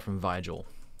super chat from Vigil.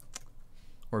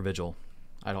 Or Vigil.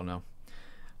 I don't know.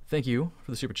 Thank you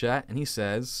for the super chat. And he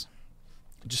says,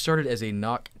 just started as a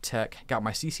NOC tech, got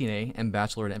my CCNA and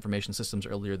Bachelor in Information Systems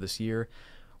earlier this year.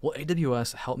 Well,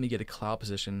 AWS helped me get a cloud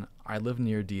position. I live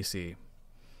near DC.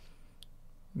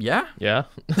 Yeah, Yeah.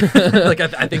 like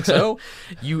I think so.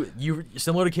 You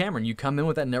similar to Cameron. You come in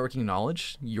with that networking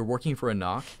knowledge. You're working for a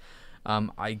NOC.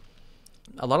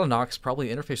 A lot of NOCs probably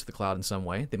interface with the cloud in some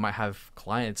way. They might have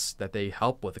clients that they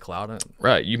help with the cloud.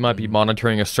 Right. You might be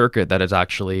monitoring a circuit that is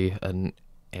actually an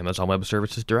Amazon Web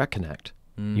Services Direct Connect.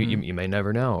 You may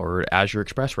never know, or Azure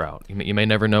Express Route. You may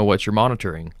never know what you're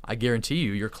monitoring. I guarantee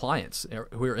you, your clients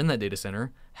who are in that data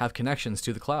center have connections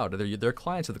to the cloud. They're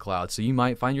clients of the cloud. So you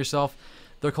might find yourself,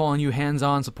 they're calling you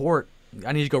hands-on support.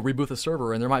 I need to go reboot the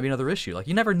server, and there might be another issue. Like,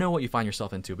 you never know what you find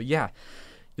yourself into. But yeah,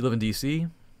 you live in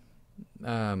DC.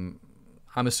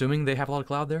 I'm assuming they have a lot of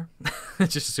cloud there.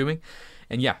 Just assuming.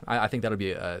 And yeah, I think that would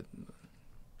be a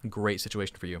great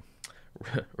situation for you.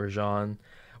 Rajan,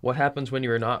 what happens when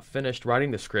you are not finished writing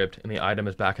the script and the item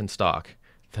is back in stock?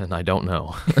 Then I don't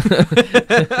know.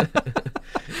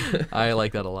 I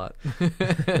like that a lot.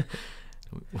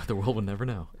 The world will never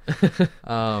know.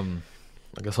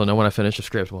 I guess I'll know when I finish the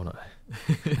script, won't I?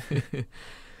 So I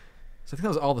think that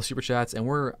was all the super chats, and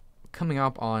we're coming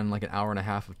up on like an hour and a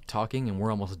half of talking, and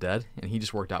we're almost dead. And he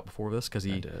just worked out before this because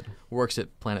he works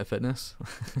at Planet Fitness.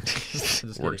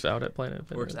 Works out at Planet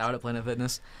Fitness. Works out at Planet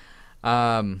Fitness.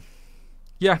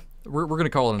 Yeah, we're gonna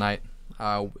call it a night.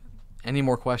 Any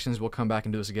more questions, we'll come back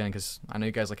and do this again because I know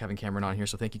you guys like having Cameron on here.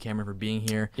 So thank you, Cameron, for being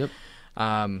here. Yep.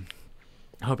 I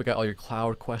hope you got all your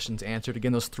cloud questions answered.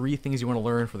 Again, those 3 things you want to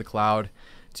learn for the cloud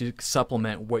to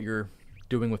supplement what you're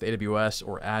doing with AWS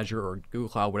or Azure or Google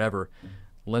Cloud, whatever.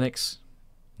 Linux,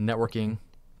 networking,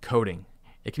 coding.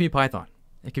 It can be Python.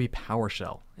 It could be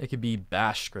PowerShell. It could be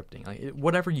Bash scripting.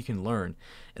 Whatever you can learn,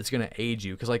 it's going to aid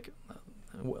you. Because like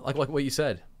what you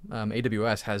said,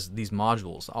 AWS has these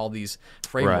modules, all these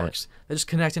frameworks that just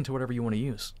connect into whatever you want to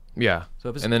use. Yeah.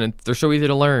 And then they're so easy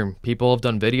to learn. People have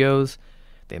done videos.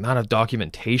 The amount of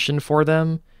documentation for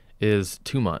them is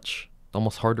too much.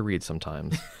 Almost hard to read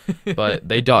sometimes. But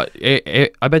I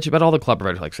bet all the cloud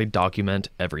providers they document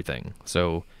everything.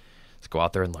 So let's go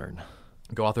out there and learn.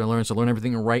 Go out there and learn. So learn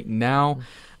everything right now.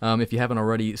 If you haven't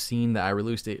already seen that I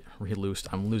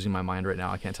I'm losing my mind right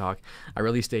now. I can't talk. I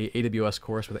released a AWS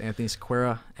course with Anthony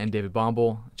Sequeira and David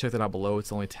Bombal. Check that out below.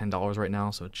 It's only $10 right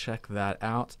now, so check that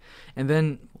out. And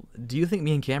then, do you think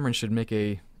me and Cameron should make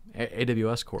a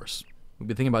AWS course? We've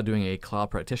been thinking about doing a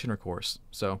cloud practitioner course.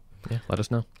 So yeah, let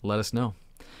us know. Let us know.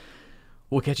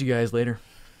 We'll catch you guys later.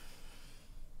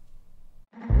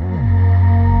 Come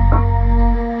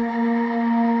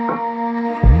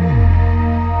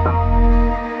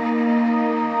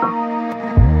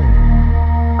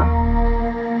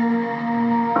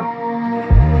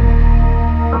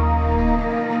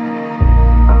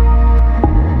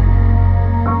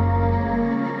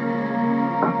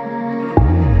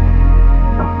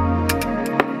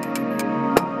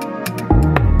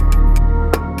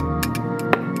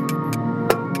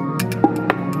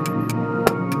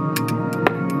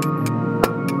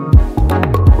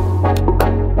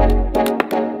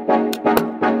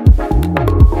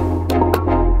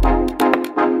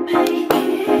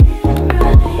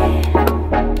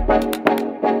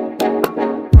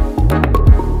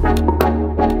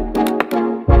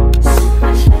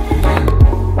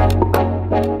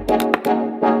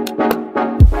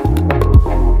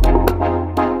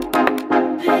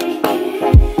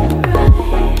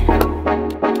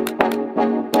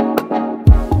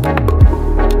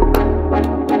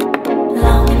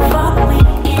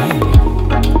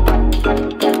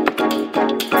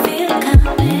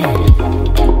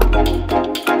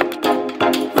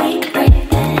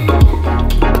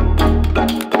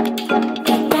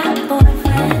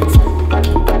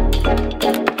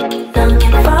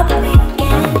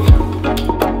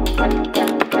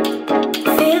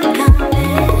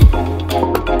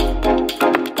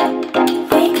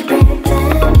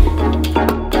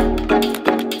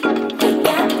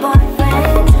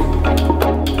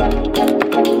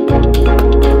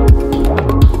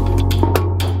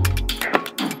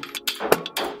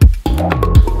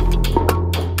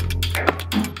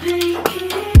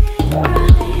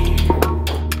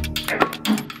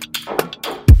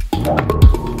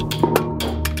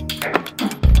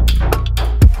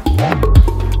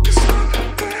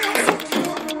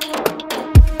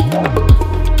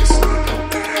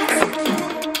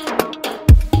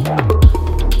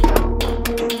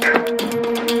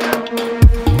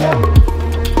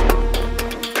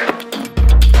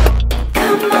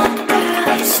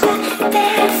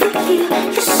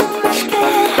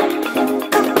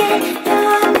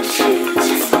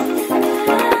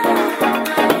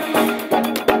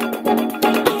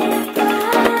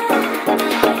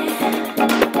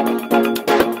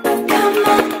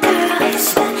on.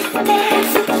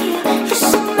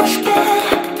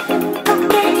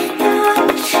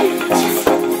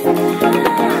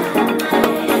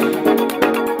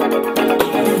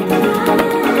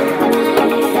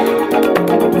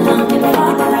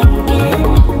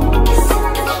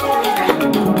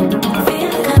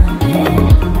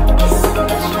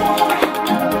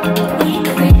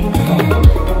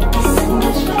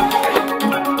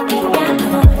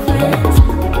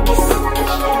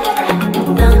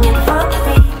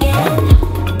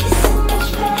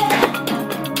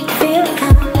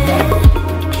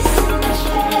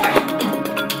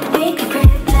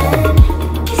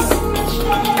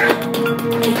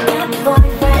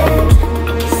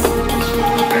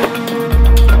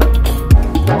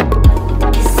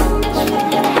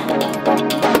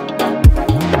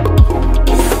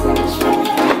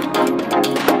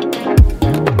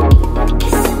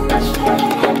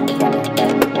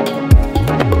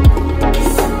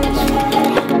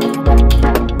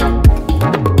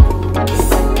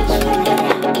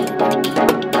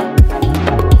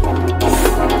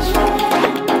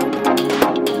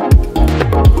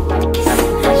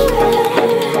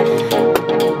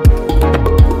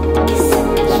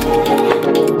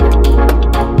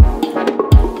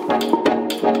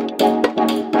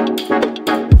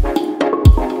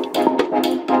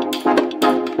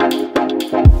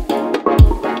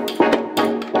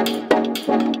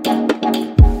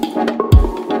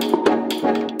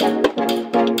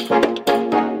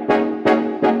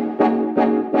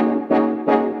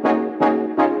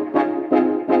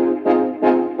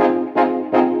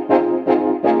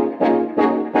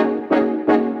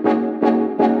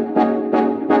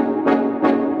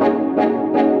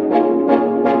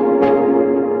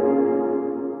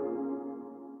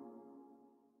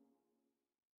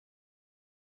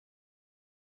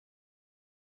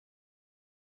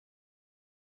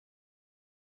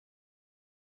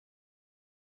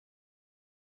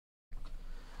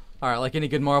 All right, like any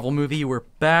good Marvel movie, we're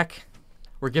back.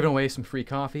 We're giving away some free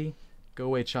coffee. Go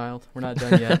away, child. We're not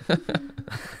done yet.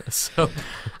 So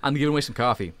I'm giving away some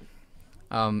coffee.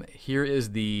 Here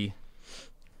is the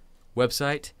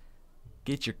website.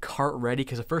 Get your cart ready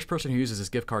because the first person who uses this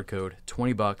gift card code,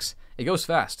 $20, it goes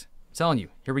fast. I'm telling you.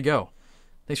 Here we go.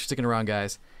 Thanks for sticking around,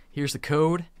 guys. Here's the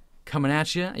code coming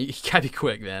at you. You gotta be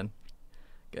quick, man.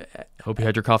 Hope you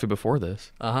had your coffee before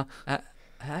this.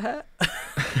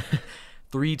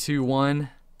 3, 2, 1.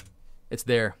 It's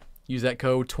there. Use that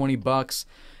code, $20.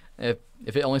 If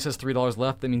it only says $3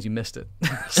 left, that means you missed it.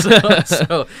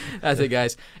 so that's it,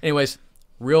 guys. Anyways,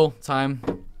 real time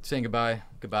saying goodbye.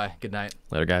 Goodbye. Good night.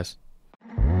 Later, guys.